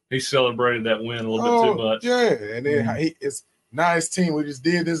 He celebrated that win a little bit too much. Yeah, and then it's now his team. We just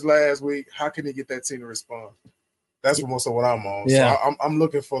did this last week. How can he get that team to respond? That's more so what I'm on. Yeah. So I'm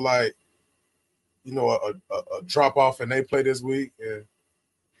looking for a drop off, and they play this week. And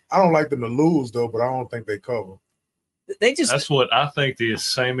I don't like them to lose though, but I don't think they cover. That's what I think the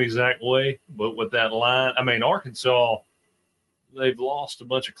same exact way. But with that line, I mean, Arkansas, they've lost a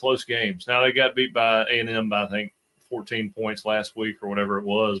bunch of close games. Now they got beat by A&M by I think 14 points last week or whatever it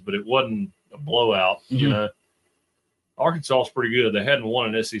was, but it wasn't a blowout. Mm-hmm. Arkansas is pretty good. They hadn't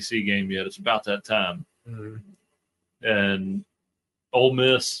won an SEC game yet. It's about that time. Mm-hmm. And Ole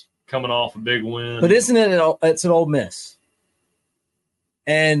Miss coming off a big win. But isn't it? It's an Ole Miss,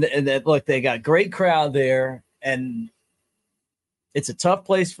 and that look, they got great crowd there, and it's a tough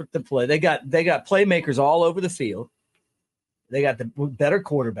place to play. They got playmakers all over the field. They got the better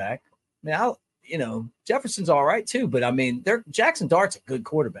quarterback. Now, Jefferson's all right too, but I mean, Jackson Dart's a good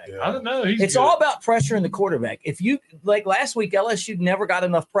quarterback. Yeah. I don't know. It's all about pressure in the quarterback. If you like last week, LSU never got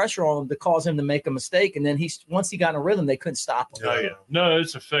enough pressure on him to cause him to make a mistake, and then once he got in a rhythm, they couldn't stop him. Oh yeah, no,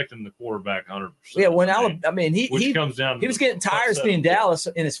 it's affecting the quarterback 100%. Yeah, he comes down. He was getting tired of seeing Dallas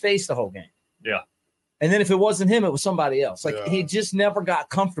in his face the whole game. Yeah. And then if it wasn't him, it was somebody else. He just never got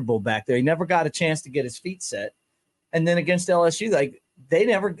comfortable back there. He never got a chance to get his feet set. And then against LSU, they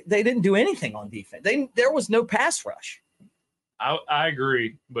didn't do anything on defense. There was no pass rush. I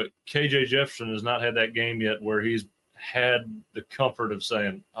agree, but KJ Jefferson has not had that game yet where he's had the comfort of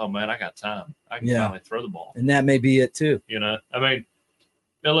saying, "Oh man, I got time. I can finally throw the ball." And that may be it too. I mean,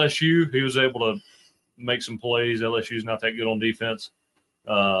 LSU, he was able to make some plays. LSU's not that good on defense.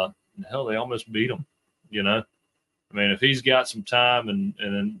 Hell, they almost beat him. I mean, if he's got some time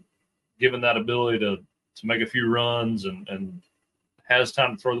and given that ability to make a few runs and has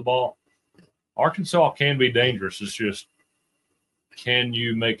time to throw the ball, Arkansas can be dangerous. It's just, can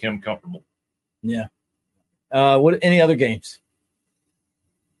you make him comfortable? Yeah. Any other games?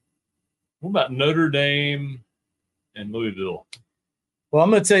 What about Notre Dame and Louisville? Well, I'm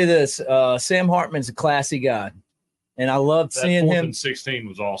going to tell you this. Sam Hartman's a classy guy. And I loved seeing him. 4th and 16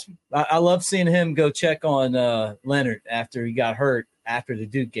 was awesome. I love seeing him go check on Leonard after he got hurt after the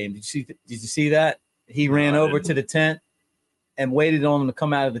Duke game. Did you see that? He ran over to the tent and waited on him to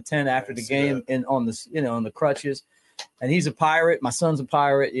come out of the tent after the game and on the crutches. And he's a Pirate. My son's a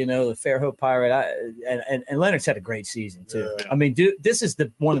Pirate. The Fairhope Pirate. And Leonard's had a great season too. Yeah. I mean, this is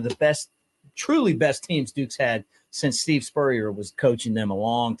one of the best, truly best teams Duke's had since Steve Spurrier was coaching them a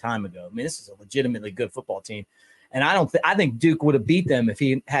long time ago. I mean, this is a legitimately good football team. And I think Duke would have beat them if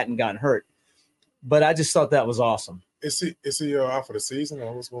he hadn't gotten hurt. But I just thought that was awesome. Is he out for the season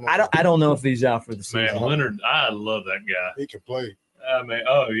or what's going on? I don't know if he's out for the season. Man, Leonard, I love that guy. He can play. I mean,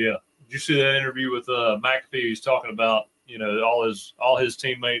 oh yeah. Did you see that interview with McAfee? He's talking about all his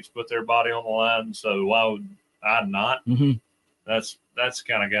teammates put their body on the line. So why would I not? Mm-hmm. That's the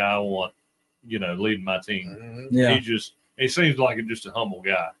kind of guy I want. Leading my team. Mm-hmm. Yeah. He seems like just a humble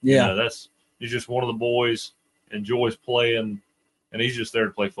guy. Yeah. He's just one of the boys. Enjoys playing, and he's just there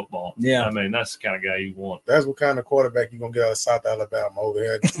to play football. Yeah. I mean, that's the kind of guy you want. That's what kind of quarterback you're going to get out of South Alabama over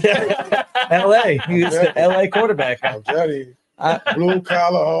here. L.A. He's the L.A. quarterback. I'm telling you. Blue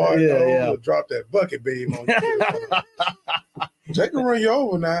collar, hard. Yeah. Drop that bucket beam on you. Jay can run you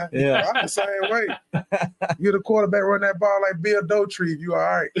over now. Yeah. I'm the same way. You get a quarterback run that ball like Bill Dotree, you all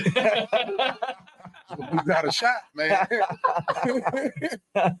right. We got a shot, man.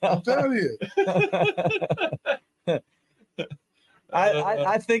 I'm telling you.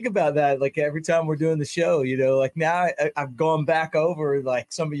 I think about that like every time we're doing the show, like now I've gone back over like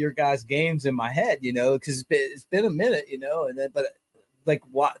some of your guys' games in my head, because it's been a minute, but like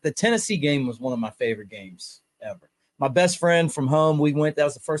the Tennessee game was one of my favorite games ever. My best friend from home, that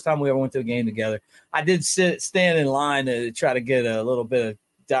was the first time we ever went to a game together. I did stand in line to try to get a little bit of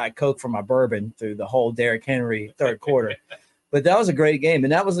Diet Coke for my bourbon through the whole Derrick Henry third quarter. But that was a great game.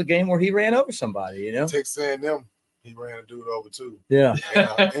 And that was a game where he ran over somebody, Texas A&M, he ran a dude over too. Yeah.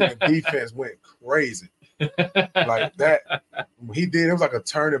 And the defense went crazy. Like that, he did. It was like a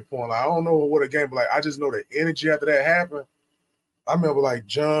turning point. Like, I don't know what a game, but like I just know the energy after that happened. I remember like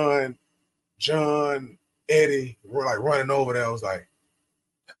John, Eddie were like running over there. I was like,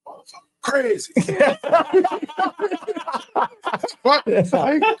 that motherfucker crazy. What?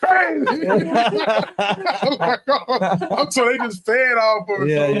 Like, crazy. Like, so they just fed off of it.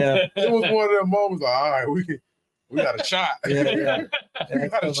 Yeah. It was one of them moments like, all right, we got a shot. Yeah. We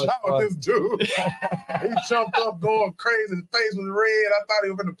got a shot with this dude. He jumped up going crazy. His face was red. I thought he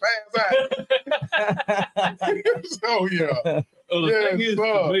was going to pass out. So, yeah. Well, the thing is,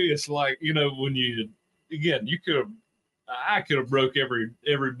 for me, it's like, when I could have broke every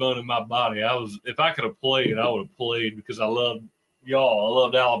bone in my body. If I could have played, I would have played because I loved y'all. I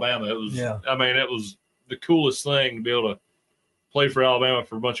loved Alabama. It was, it was the coolest thing to be able to play for Alabama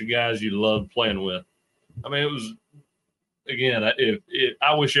for a bunch of guys you loved playing with. I mean, it was, again,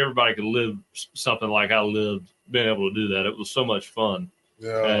 I wish everybody could live something like I lived, being able to do that. It was so much fun.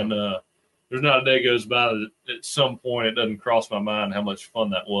 Yeah. And there's not a day goes by that at some point it doesn't cross my mind how much fun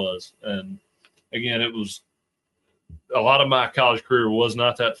that was. And again, it was a lot of my college career was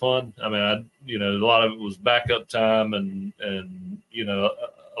not that fun. I mean, a lot of it was backup time and a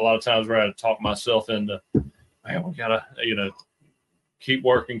lot of times where I had to talk myself into, man, we gotta, keep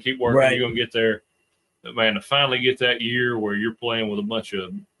working, right. You're gonna get there. But man, to finally get that year where you're playing with a bunch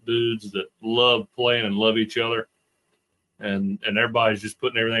of dudes that love playing and love each other, and everybody's just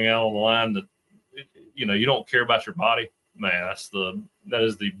putting everything out on the line that, you don't care about your body, man, that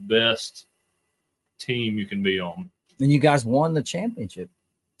is the best team you can be on. And you guys won the championship.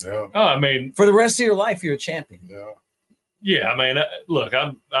 Yeah. Oh, I mean, for the rest of your life, you're a champion. Yeah. Yeah. I mean, look,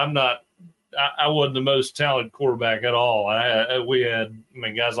 I wasn't the most talented quarterback at all. We had,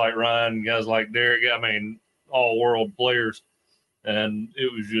 guys like Ryan, guys like Derrick, all world players. And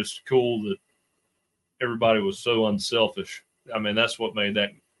it was just cool that everybody was so unselfish. I mean, that's what made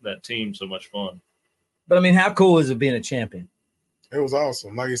that team so much fun. But how cool is it being a champion? It was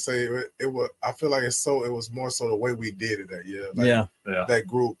awesome. Like you say, it was. I feel like it was more so the way we did it that year. Like, that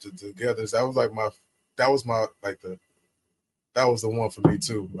group together. That was the one for me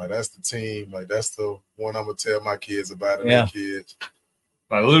too. Like that's the team. Like that's the one I'm gonna tell my kids about and their kids.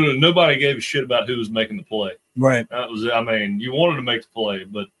 Like literally, nobody gave a shit about who was making the play. Right. That was. You wanted to make the play,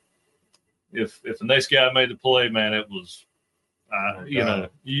 but if the next guy made the play, man, it was.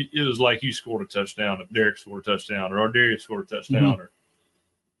 It was like you scored a touchdown if Derrick scored a touchdown or Darius scored a touchdown or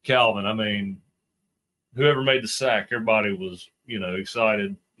Calvin. Whoever made the sack, everybody was,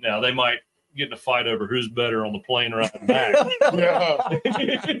 excited. Now they might get in a fight over who's better on the plane ride back.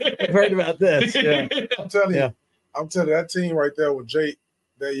 I've heard about this. Yeah. I'm telling you, that team right there with Jake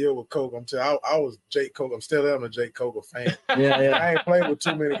that year with Coke. I'm telling you, I was Jake Coke. I'm still a Jake Coke fan. Yeah. I ain't played with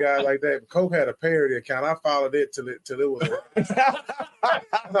too many guys like that. But Coke had a parody account. I followed it till it was. That's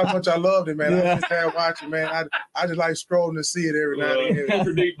how much I loved it, man. I just had watching, man. I just like scrolling to see it every now and then.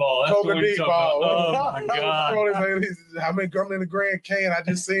 Coke deep ball. Coke deep ball. Oh my God. I'm in the Grand Canyon. I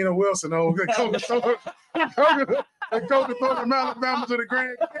just seen a Wilson. Coke throwing from Alabama to the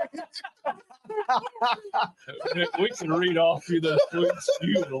Grand Canyon. We can read off through those tweets.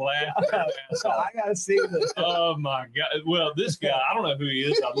 You would laugh. So I gotta see this. Oh my God! Well, this guy, I don't know who he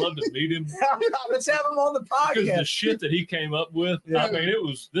is. I'd love to meet him. Let's have him on the podcast. Because the shit that he came up with. Yeah.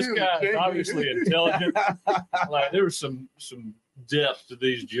 This guy is obviously intelligent. Like there was some depth to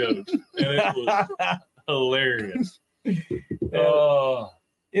these jokes, and it was hilarious.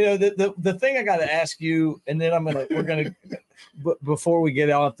 The thing I got to ask you, and then we're gonna before we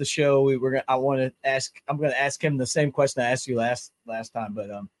get off the show, I'm going to ask him the same question I asked you last time, but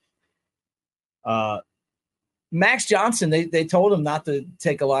Max Johnson, they told him not to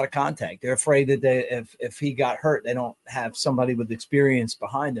take a lot of contact. They're afraid that if he got hurt, they don't have somebody with experience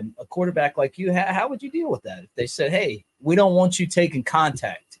behind him. A quarterback like you, how would you deal with that? If they said, "Hey, we don't want you taking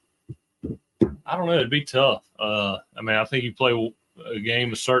contact." I don't know. It'd be tough. I think you play a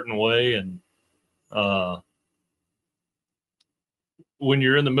game a certain way, and when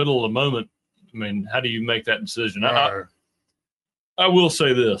you're in the middle of the moment, I mean, how do you make that decision? Right. I will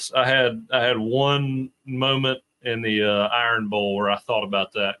say this: I had one moment in the Iron Bowl where I thought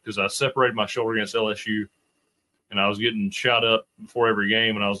about that because I separated my shoulder against LSU, and I was getting shot up before every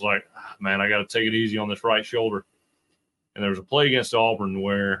game, and I was like, man, I got to take it easy on this right shoulder. And there was a play against Auburn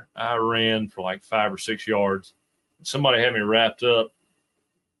where I ran for like 5 or 6 yards. Somebody had me wrapped up,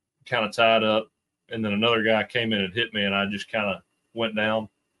 kind of tied up, and then another guy came in and hit me, and I just kind of went down.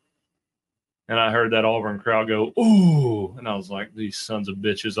 And I heard that Auburn crowd go, ooh. And I was like, these sons of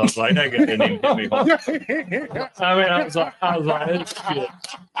bitches. I was like, that guy didn't even hit me hard. I mean, I was like, it's shit.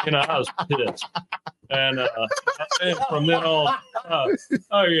 You know, I was pissed. And from then on,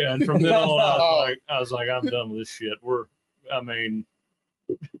 and from then on, I was like, I'm done with this shit. I'll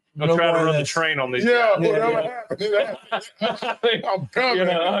try to run the train on these. Whatever happened. I'm coming. You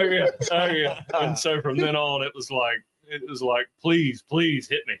know, And so from then on, it was like, please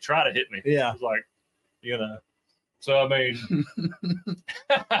hit me. Try to hit me. Yeah. It was like, you know. So I mean,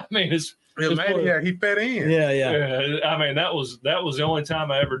 it's maniac. He fed in. Yeah. I mean, that was the only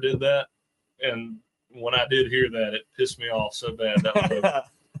time I ever did that, and when I did hear that, it pissed me off so bad. That was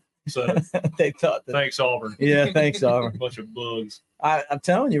so they thought that. Thanks, Auburn. Yeah, thanks, Auburn. Bunch of bugs. I'm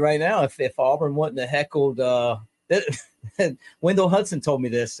telling you right now, if Auburn wouldn't have heckled, Wendell Hudson told me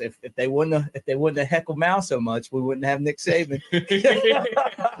this. If they wouldn't have heckled Mal so much, we wouldn't have Nick Saban.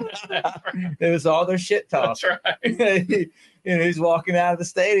 It was all their shit talk. That's right. He's walking out of the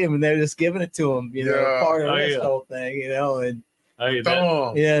stadium and they're just giving it to him. Part of this whole thing. And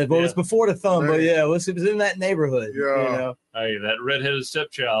it was before the thumb, but it was in that neighborhood. Yeah. Hey, that redheaded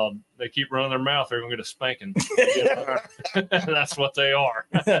stepchild, they keep running their mouth, they're gonna get a spanking. That's what they are.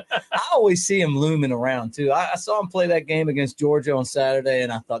 I always see him looming around too. I saw him play that game against Georgia on Saturday,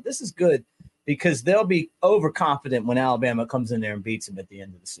 and I thought this is good because they'll be overconfident when Alabama comes in there and beats them at the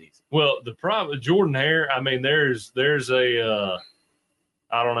end of the season. Well, the problem with Jordan Hare, I mean, there's a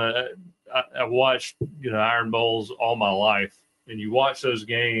I don't know. I watched Iron Bowls all my life. And you watch those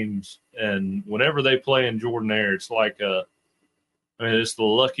games, and whenever they play in Jordan Hare, it's like it's the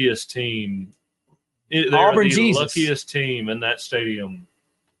luckiest team. Auburn the Jesus. Luckiest team in that stadium.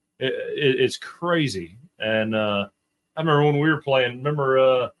 It's crazy. And I remember when we were playing.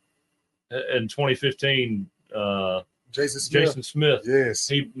 Remember in 2015, Jason Smith. Yes,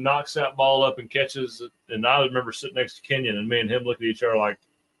 he knocks that ball up and catches it. And I remember sitting next to Kenyon, and me and him looked at each other like,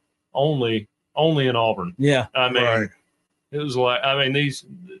 only in Auburn. Yeah, I mean. Right. It was like,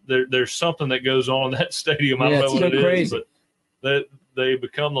 there's something that goes on in that stadium. I don't know what it is, but they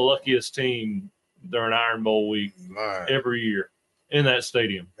become the luckiest team during Iron Bowl week every year in that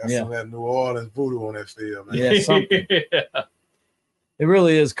stadium. Got some of that New Orleans voodoo on that field, man. Yeah, something. It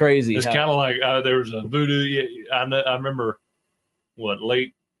really is crazy. It's kind of like there was a voodoo. I remember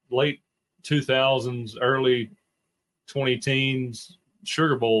late 2000s, early 2010s.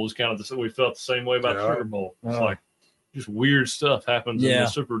 Sugar Bowl was kind of we felt the same way about the Sugar Bowl. It's like. Just weird stuff happens in the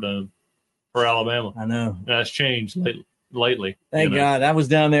Superdome for Alabama. I know. That's changed lately. Thank God. I was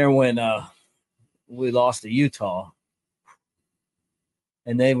down there when we lost to Utah.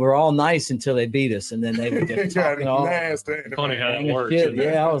 And they were all nice until they beat us. And then they were just talking all funny how that works.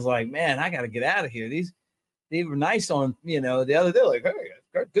 Yeah, I was like, man, I got to get out of here. They were nice on, the other day, like,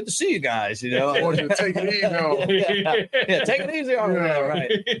 hey, good to see you guys. I want you to take it easy on. Take it easy on.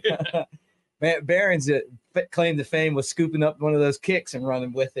 Right. Barron's claim to fame was scooping up one of those kicks and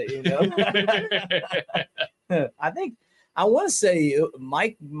running with it. I want to say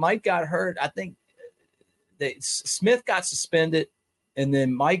Mike got hurt. I think Smith got suspended, and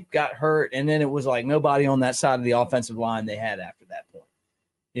then Mike got hurt, and then it was like nobody on that side of the offensive line they had after that point.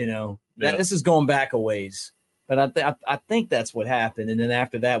 This is going back a ways, but I think that's what happened, and then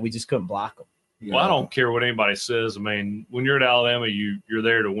after that we just couldn't block them. Well, I don't care what anybody says. I mean, when you're at Alabama, you're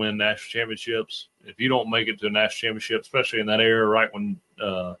there to win national championships. If you don't make it to a national championship, especially in that era, right when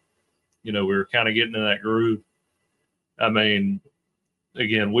we were kind of getting in that groove. I mean,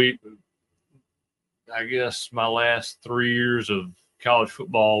 again, I guess my last 3 years of college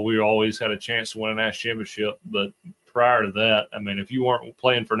football, we always had a chance to win a national championship. But prior to that, I mean, if you weren't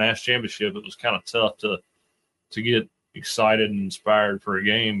playing for a national championship, it was kind of tough to get excited and inspired for a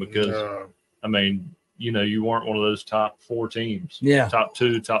game because. I mean, you weren't one of those top 4 teams. Yeah. Top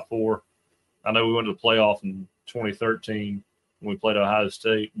 2, top 4. I know we went to the playoff in 2013 when we played Ohio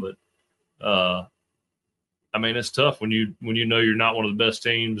State, but it's tough when you know you're not one of the best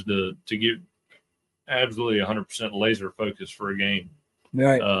teams to get absolutely 100% laser focus for a game.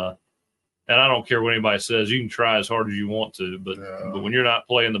 Right. And I don't care what anybody says. You can try as hard as you want to, but when you're not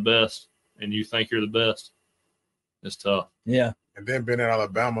playing the best and you think you're the best, it's tough. Yeah. and then being in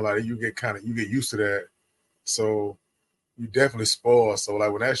Alabama, like you get used to that. So you definitely spoil. So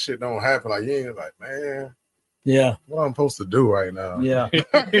like when that shit don't happen, like you ain't like, man, Yeah. what I'm supposed to do right now? Yeah.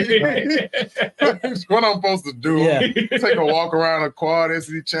 What I'm supposed to do? Yeah. Take a walk around a quad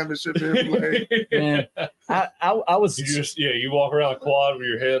SEC championship here play. Man, I was you walk around a quad with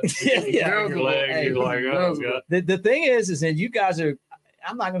your head, your leg, hey, you're like, oh God. The thing is that you guys are.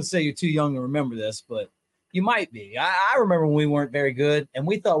 I'm not going to say you're too young to remember this, but you might be. I remember when we weren't very good, and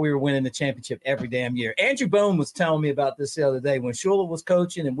we thought we were winning the championship every damn year. Andrew Bone was telling me about this the other day when Shula was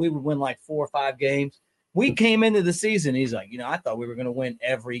coaching, and we would win like 4 or 5 games. We came into the season. He's like, I thought we were going to win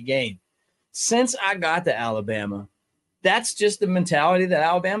every game. Since I got to Alabama, that's just the mentality that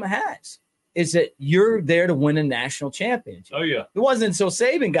Alabama has. Is that you're there to win a national championship. Oh, yeah. It wasn't until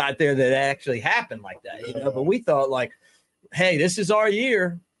Saban got there that it actually happened like that, But we thought like, hey, this is our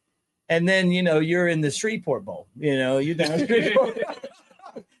year. And then, you're in the Shreveport Bowl. You're down the Shreveport.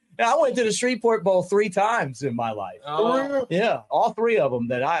 I went to the Shreveport Bowl 3 times in my life. Oh, yeah, all 3 of them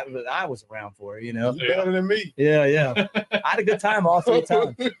that I was around for. You're better than me. Yeah. I had a good time all 3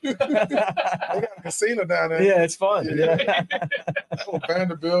 times. They got a casino down there. Yeah, it's fun. Yeah.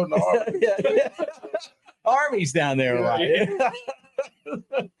 Vanderbilt and Army. Yeah. Army's down there a lot.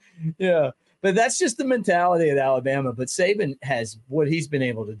 Yeah. But that's just the mentality at Alabama. But Saban has what he's been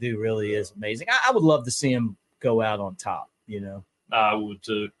able to do really is amazing. I would love to see him go out on top, I would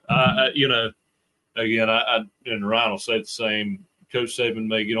too. Again, I and Ryan will say the same. Coach Saban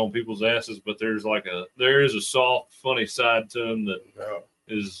may get on people's asses, but there is a soft, funny side to him that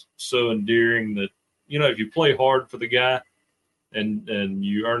is so endearing that, if you play hard for the guy and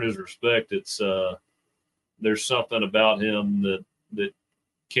you earn his respect, it's there's something about him that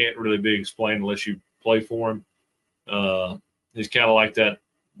can't really be explained unless you play for him. He's kind of like that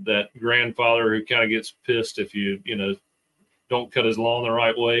grandfather who kind of gets pissed if you don't cut his lawn the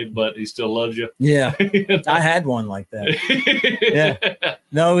right way, but he still loves you. Yeah, I had one like that. Yeah,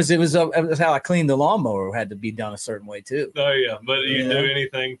 no, it was how I cleaned the lawnmower. It had to be done a certain way too. Oh yeah, but you do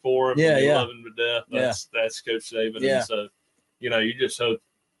anything for him. Yeah, you love him to death. That's Coach Saban. Yeah. And so, you just hope.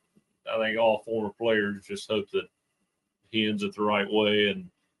 I think all former players just hope that he ends it the right way, and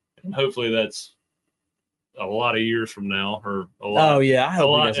hopefully that's a lot of years from now, or a lot. Oh yeah, I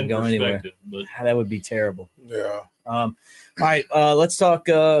hope he doesn't go anywhere. But that would be terrible. Yeah. All right, let's talk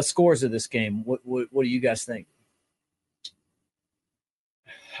scores of this game. What do you guys think?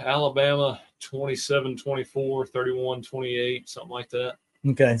 Alabama 27-24, 31-28, something like that.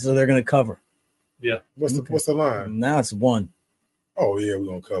 Okay, so they're going to cover. Yeah. What's the line? Now it's 1. Oh yeah, we're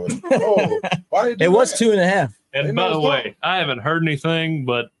gonna cover it. Oh, why did it was 2.5. And by the way, I haven't heard anything,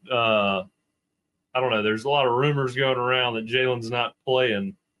 but I don't know. There's a lot of rumors going around that Jalen's not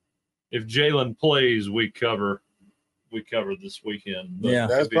playing. If Jalen plays, we cover this weekend. But yeah,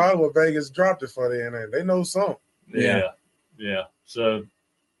 that's probably what Vegas dropped it for the They know something. Yeah. So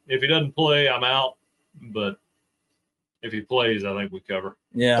if he doesn't play, I'm out. But if he plays, I think we cover.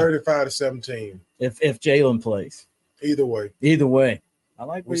 Yeah, 35-17. If Jalen plays, either way, I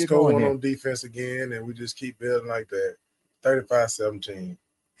like where we you're score going one here. On defense again, and we just keep building like that. 35-17.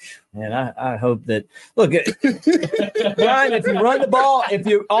 Man, I hope that. Look, Brian, if you run the ball,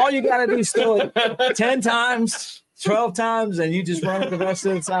 all you got to do is throw it 10 times, 12 times, and you just run it the rest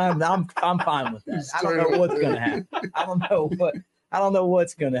of the time, I'm fine with that. I don't know what's going to happen. I don't know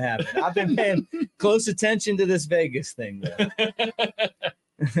what's going to happen. I've been paying close attention to this Vegas thing,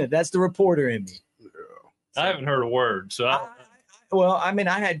 though. That's the reporter in me. I haven't heard a word. So, I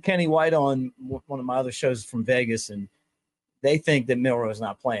had Kenny White on one of my other shows from Vegas, and they think that Milroe's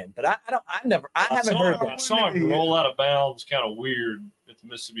not playing, but I haven't heard that. I saw him roll out of bounds, kind of weird at the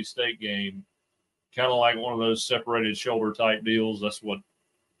Mississippi State game, kind of like one of those separated shoulder type deals. That's what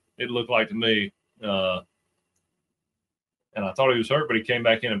it looked like to me. And I thought he was hurt, but he came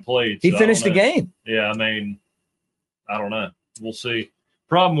back in and played. He finished the game. Yeah, I don't know. We'll see.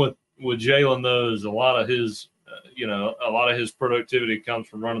 Problem with Jalen though is a lot of his productivity comes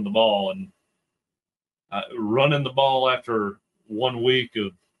from running the ball, and running the ball after 1 week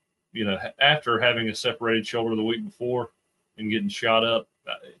of, after having a separated shoulder the week before and getting shot up,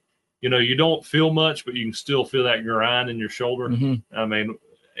 you don't feel much, but you can still feel that grind in your shoulder. Mm-hmm.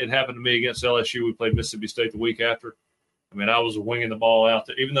 It happened to me against LSU. We played Mississippi State the week after. I was winging the ball out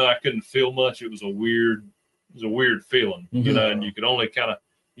there, even though I couldn't feel much. It was a weird feeling, mm-hmm. And you could only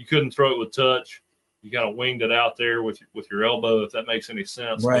you couldn't throw it with touch. You kind of winged it out there with your elbow, if that makes any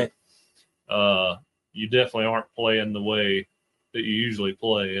sense. Right. But, you definitely aren't playing the way that you usually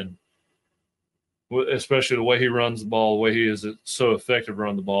play. And especially the way he runs the ball, the way he is so effective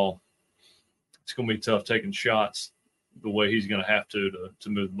running the ball, it's going to be tough taking shots the way he's going to have to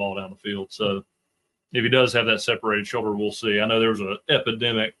move the ball down the field. So if he does have that separated shoulder, we'll see. I know there was an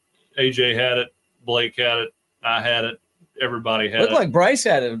epidemic. AJ had it, Blake had it, I had it, everybody had Looked it. like Bryce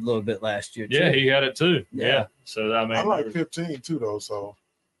had it a little bit last year, too. Yeah, he had it too. Yeah. Yeah. So I mean, I like 15 too, though. So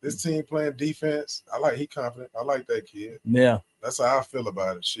this team playing defense, he confident. I like that kid. Yeah. That's how I feel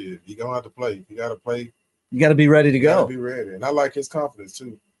about it. Shit, he gonna have to play. He got to play. You got to be ready to You gotta go. be ready, and I like his confidence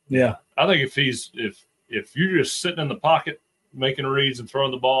too. Yeah. I think if you're just sitting in the pocket making reads and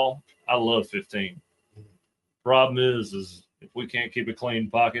throwing the ball, I love 15. Problem is if we can't keep a clean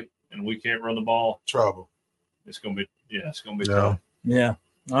pocket and we can't run the ball, Trouble. it's gonna be tough. Yeah.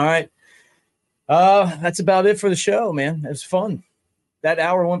 All right. That's about it for the show, man. It was fun. That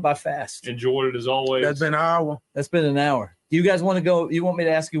hour went by fast. Enjoyed it as always. That's been an hour. That's been an hour. Do you guys want to go? You want me to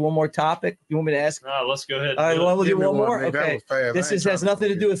ask you one more topic? You want me to ask? Let's go ahead. All right, we'll do one more. Nigga, that Okay. was fast. This has nothing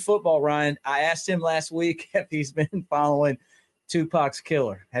to do with football, Ryan. I asked him last week if he's been following Tupac's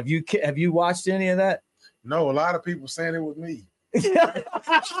Killer. Have you watched any of that? No, a lot of people saying it was me. Yeah.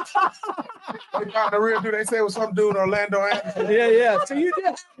 They found the real dude. They said it was some dude, Orlando Anderson. Yeah. So you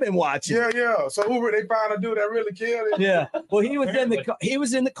have been watching. Yeah. So they found a dude that really killed it. Yeah. Well, he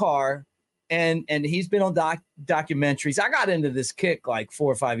was in the car, and he's been on documentaries. I got into this kick like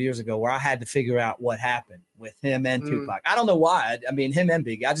 4 or 5 years ago where I had to figure out what happened with him and Tupac. I don't know why. I mean, him and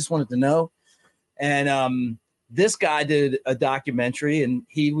Biggie. I just wanted to know. And this guy did a documentary, and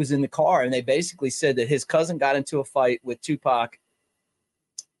he was in the car, and they basically said that his cousin got into a fight with Tupac.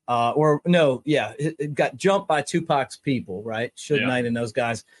 It got jumped by Tupac's people, right? Suge Knight and those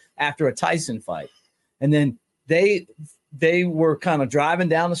guys after a Tyson fight. And then they were kind of driving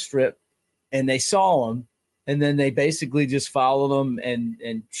down the strip, and they saw him, and then they basically just followed him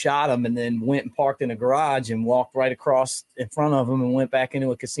and shot him, and then went and parked in a garage and walked right across in front of him and went back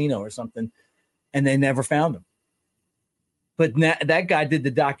into a casino or something, and they never found him. But that guy did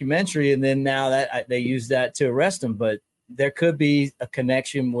the documentary, and then now that they use that to arrest him. But there could be a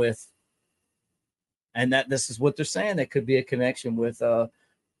connection with, and that this is what they're saying. There could be a connection with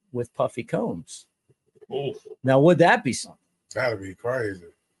Puffy Combs. Oh. Now, would that be something? That'd be crazy.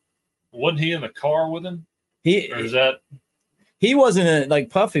 Wasn't he in the car with him? He wasn't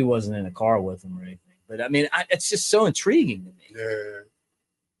like Puffy wasn't in a car with him or anything. But I mean, it's just so intriguing to me. Yeah.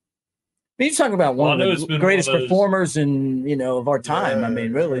 You're talking about one of the greatest performers of our time. Yeah. I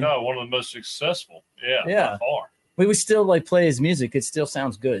mean, really. No, one of the most successful. Yeah. By far. We still play his music. It still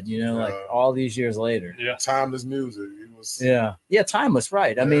sounds good, like all these years later. Yeah. Timeless music. It was. Yeah, timeless,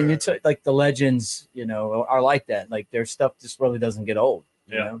 right? I mean, it's like the legends, are like that. Like their stuff just really doesn't get old.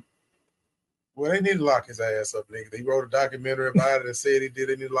 You know? Well, they need to lock his ass up, nigga. He wrote a documentary about it and said he did.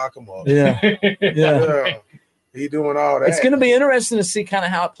 They need to lock him up. Yeah. He doing all that. It's going to be interesting to see kind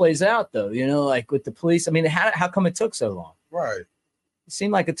of how it plays out, though. Like with the police. I mean, how come it took so long? Right. It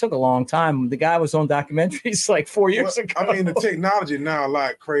seemed like it took a long time. The guy was on documentaries like 4 years ago. I mean, the technology now a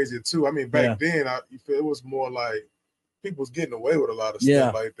lot crazier too. I mean, back then, you feel it was more like people was getting away with a lot of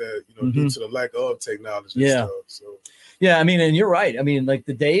stuff like that, due to the lack of technology. And stuff, so. Yeah, I mean, and you're right. I mean, like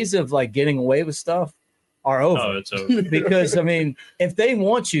the days of like getting away with stuff are over. Oh, it's over. Because I mean, if they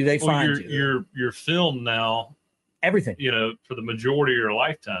want you, they find you. You're filmed now. Everything. For the majority of your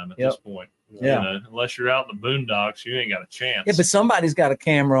lifetime at this point. Yeah. Unless you're out in the boondocks, you ain't got a chance. Yeah, but somebody's got a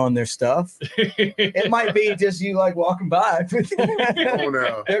camera on their stuff. It might be just you like walking by.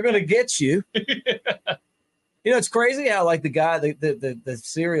 They're gonna get you. It's crazy how like the guy, the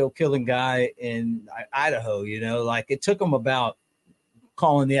serial killing guy in Idaho, like it took them about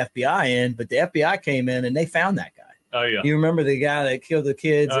calling the FBI in, but the FBI came in and they found that guy. Oh yeah. You remember the guy that killed the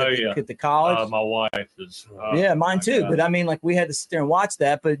kids at the college? My wife is. Mine too. God. But I mean, like we had to sit there and watch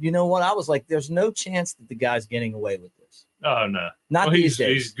that. But you know what? I was like, there's no chance that the guy's getting away with this. Oh no, not these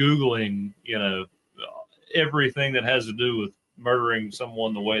days. He's Googling, everything that has to do with murdering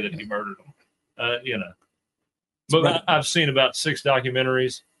someone the way that he murdered them. But right. I've seen about 6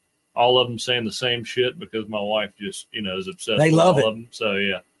 documentaries, all of them saying the same shit because my wife just, is obsessed with all of them. So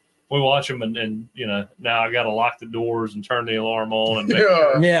yeah. We watch them and now I got to lock the doors and turn the alarm on. And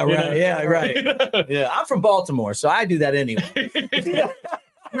right. Yeah, I'm from Baltimore, so I do that anyway.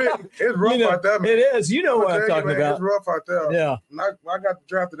 Man, it's rough out there. Man. It is. You know what I'm talking about. It's rough out there. Yeah. When I got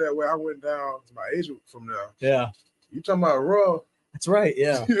drafted that way, I went down to my agent from there. Yeah. You talking about rough? That's right.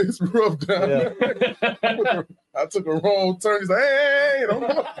 Yeah. It's rough down there. I took a wrong turn. He's like, hey, don't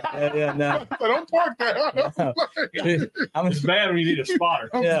park. No. Don't park there. It's bad when you need a spotter.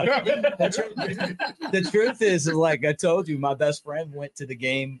 Yeah. The truth is, like I told you, my best friend went to the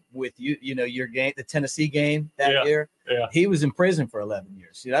game with you, your game, the Tennessee game that year. Yeah. He was in prison for 11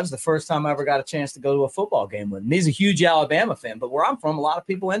 years. See, that was the first time I ever got a chance to go to a football game with him. He's a huge Alabama fan, but where I'm from, a lot of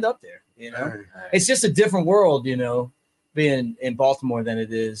people end up there, It's just a different world, being in Baltimore than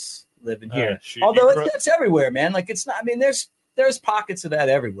it is living here. Although it's everywhere, man. Like it's not. I mean, there's pockets of that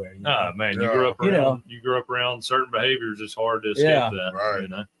everywhere. Man, you grew up around. You grew up around certain behaviors. It's hard to escape that. Right.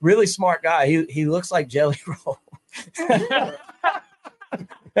 Really smart guy. He looks like Jelly Roll.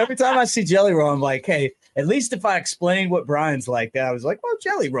 Every time I see Jelly Roll, I'm like, hey, at least if I explain what Brian's like, I was like, well,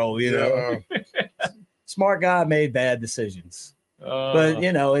 Jelly Roll, Smart guy, made bad decisions. But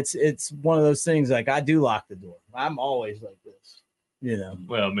it's one of those things. Like I do lock the door. I'm always like this.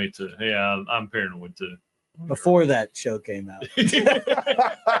 Well, me too. Yeah, I'm paranoid too. Before that show came out.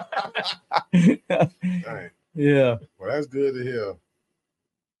 Yeah. Well, that's good to hear.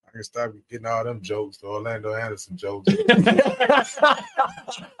 I can stop getting all them jokes, the Orlando Anderson jokes.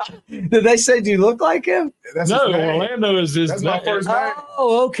 Did they say, do you look like him? No, Orlando is his That's my first name.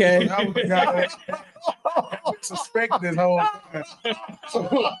 Oh, okay. I suspect this whole time.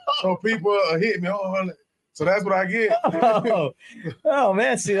 So people hit me. So that's what I get. Oh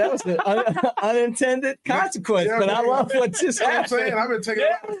man, see, that was the unintended consequence, but I love what just happened. I'm saying, I've been taking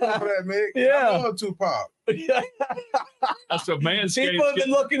a lot for that, man. Yeah. I love Tupac. That's what Manscaped. People have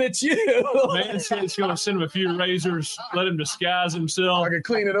been looking at you. Manscaped's going to send him a few razors, let him disguise himself. I can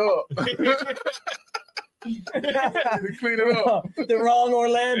clean it up. Clean it up. The wrong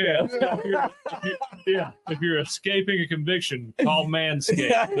Orlando. If you're escaping a conviction, call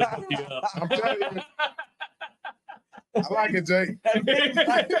Manscaped. I'm telling you. I like it, Jake.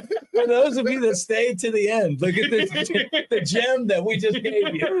 For those of you that stayed to the end, look at this, the gem that we just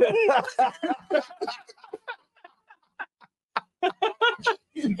gave you.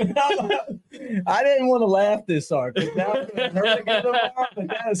 I didn't want to laugh this hard because now I'm going to hurt again tomorrow, but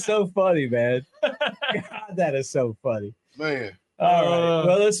that is so funny, man. God, that is so funny. Man. All right.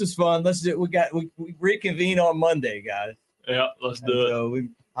 Well, this was fun. Let's do it. We reconvene on Monday, guys. Yeah, let's do it. So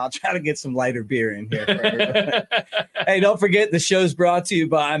I'll try to get some lighter beer in here. For everybody. Hey, don't forget the show's brought to you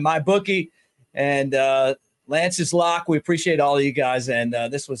by MyBookie and Lance's Lock. We appreciate all of you guys. And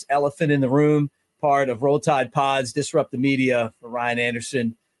this was Elephant in the Room, part of Roll Tide Pods, Disrupt the Media for Ryan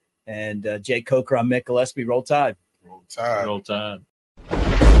Anderson and Jay Coker. I'm Mick Gillespie. Roll Tide. Roll Tide. Roll Tide.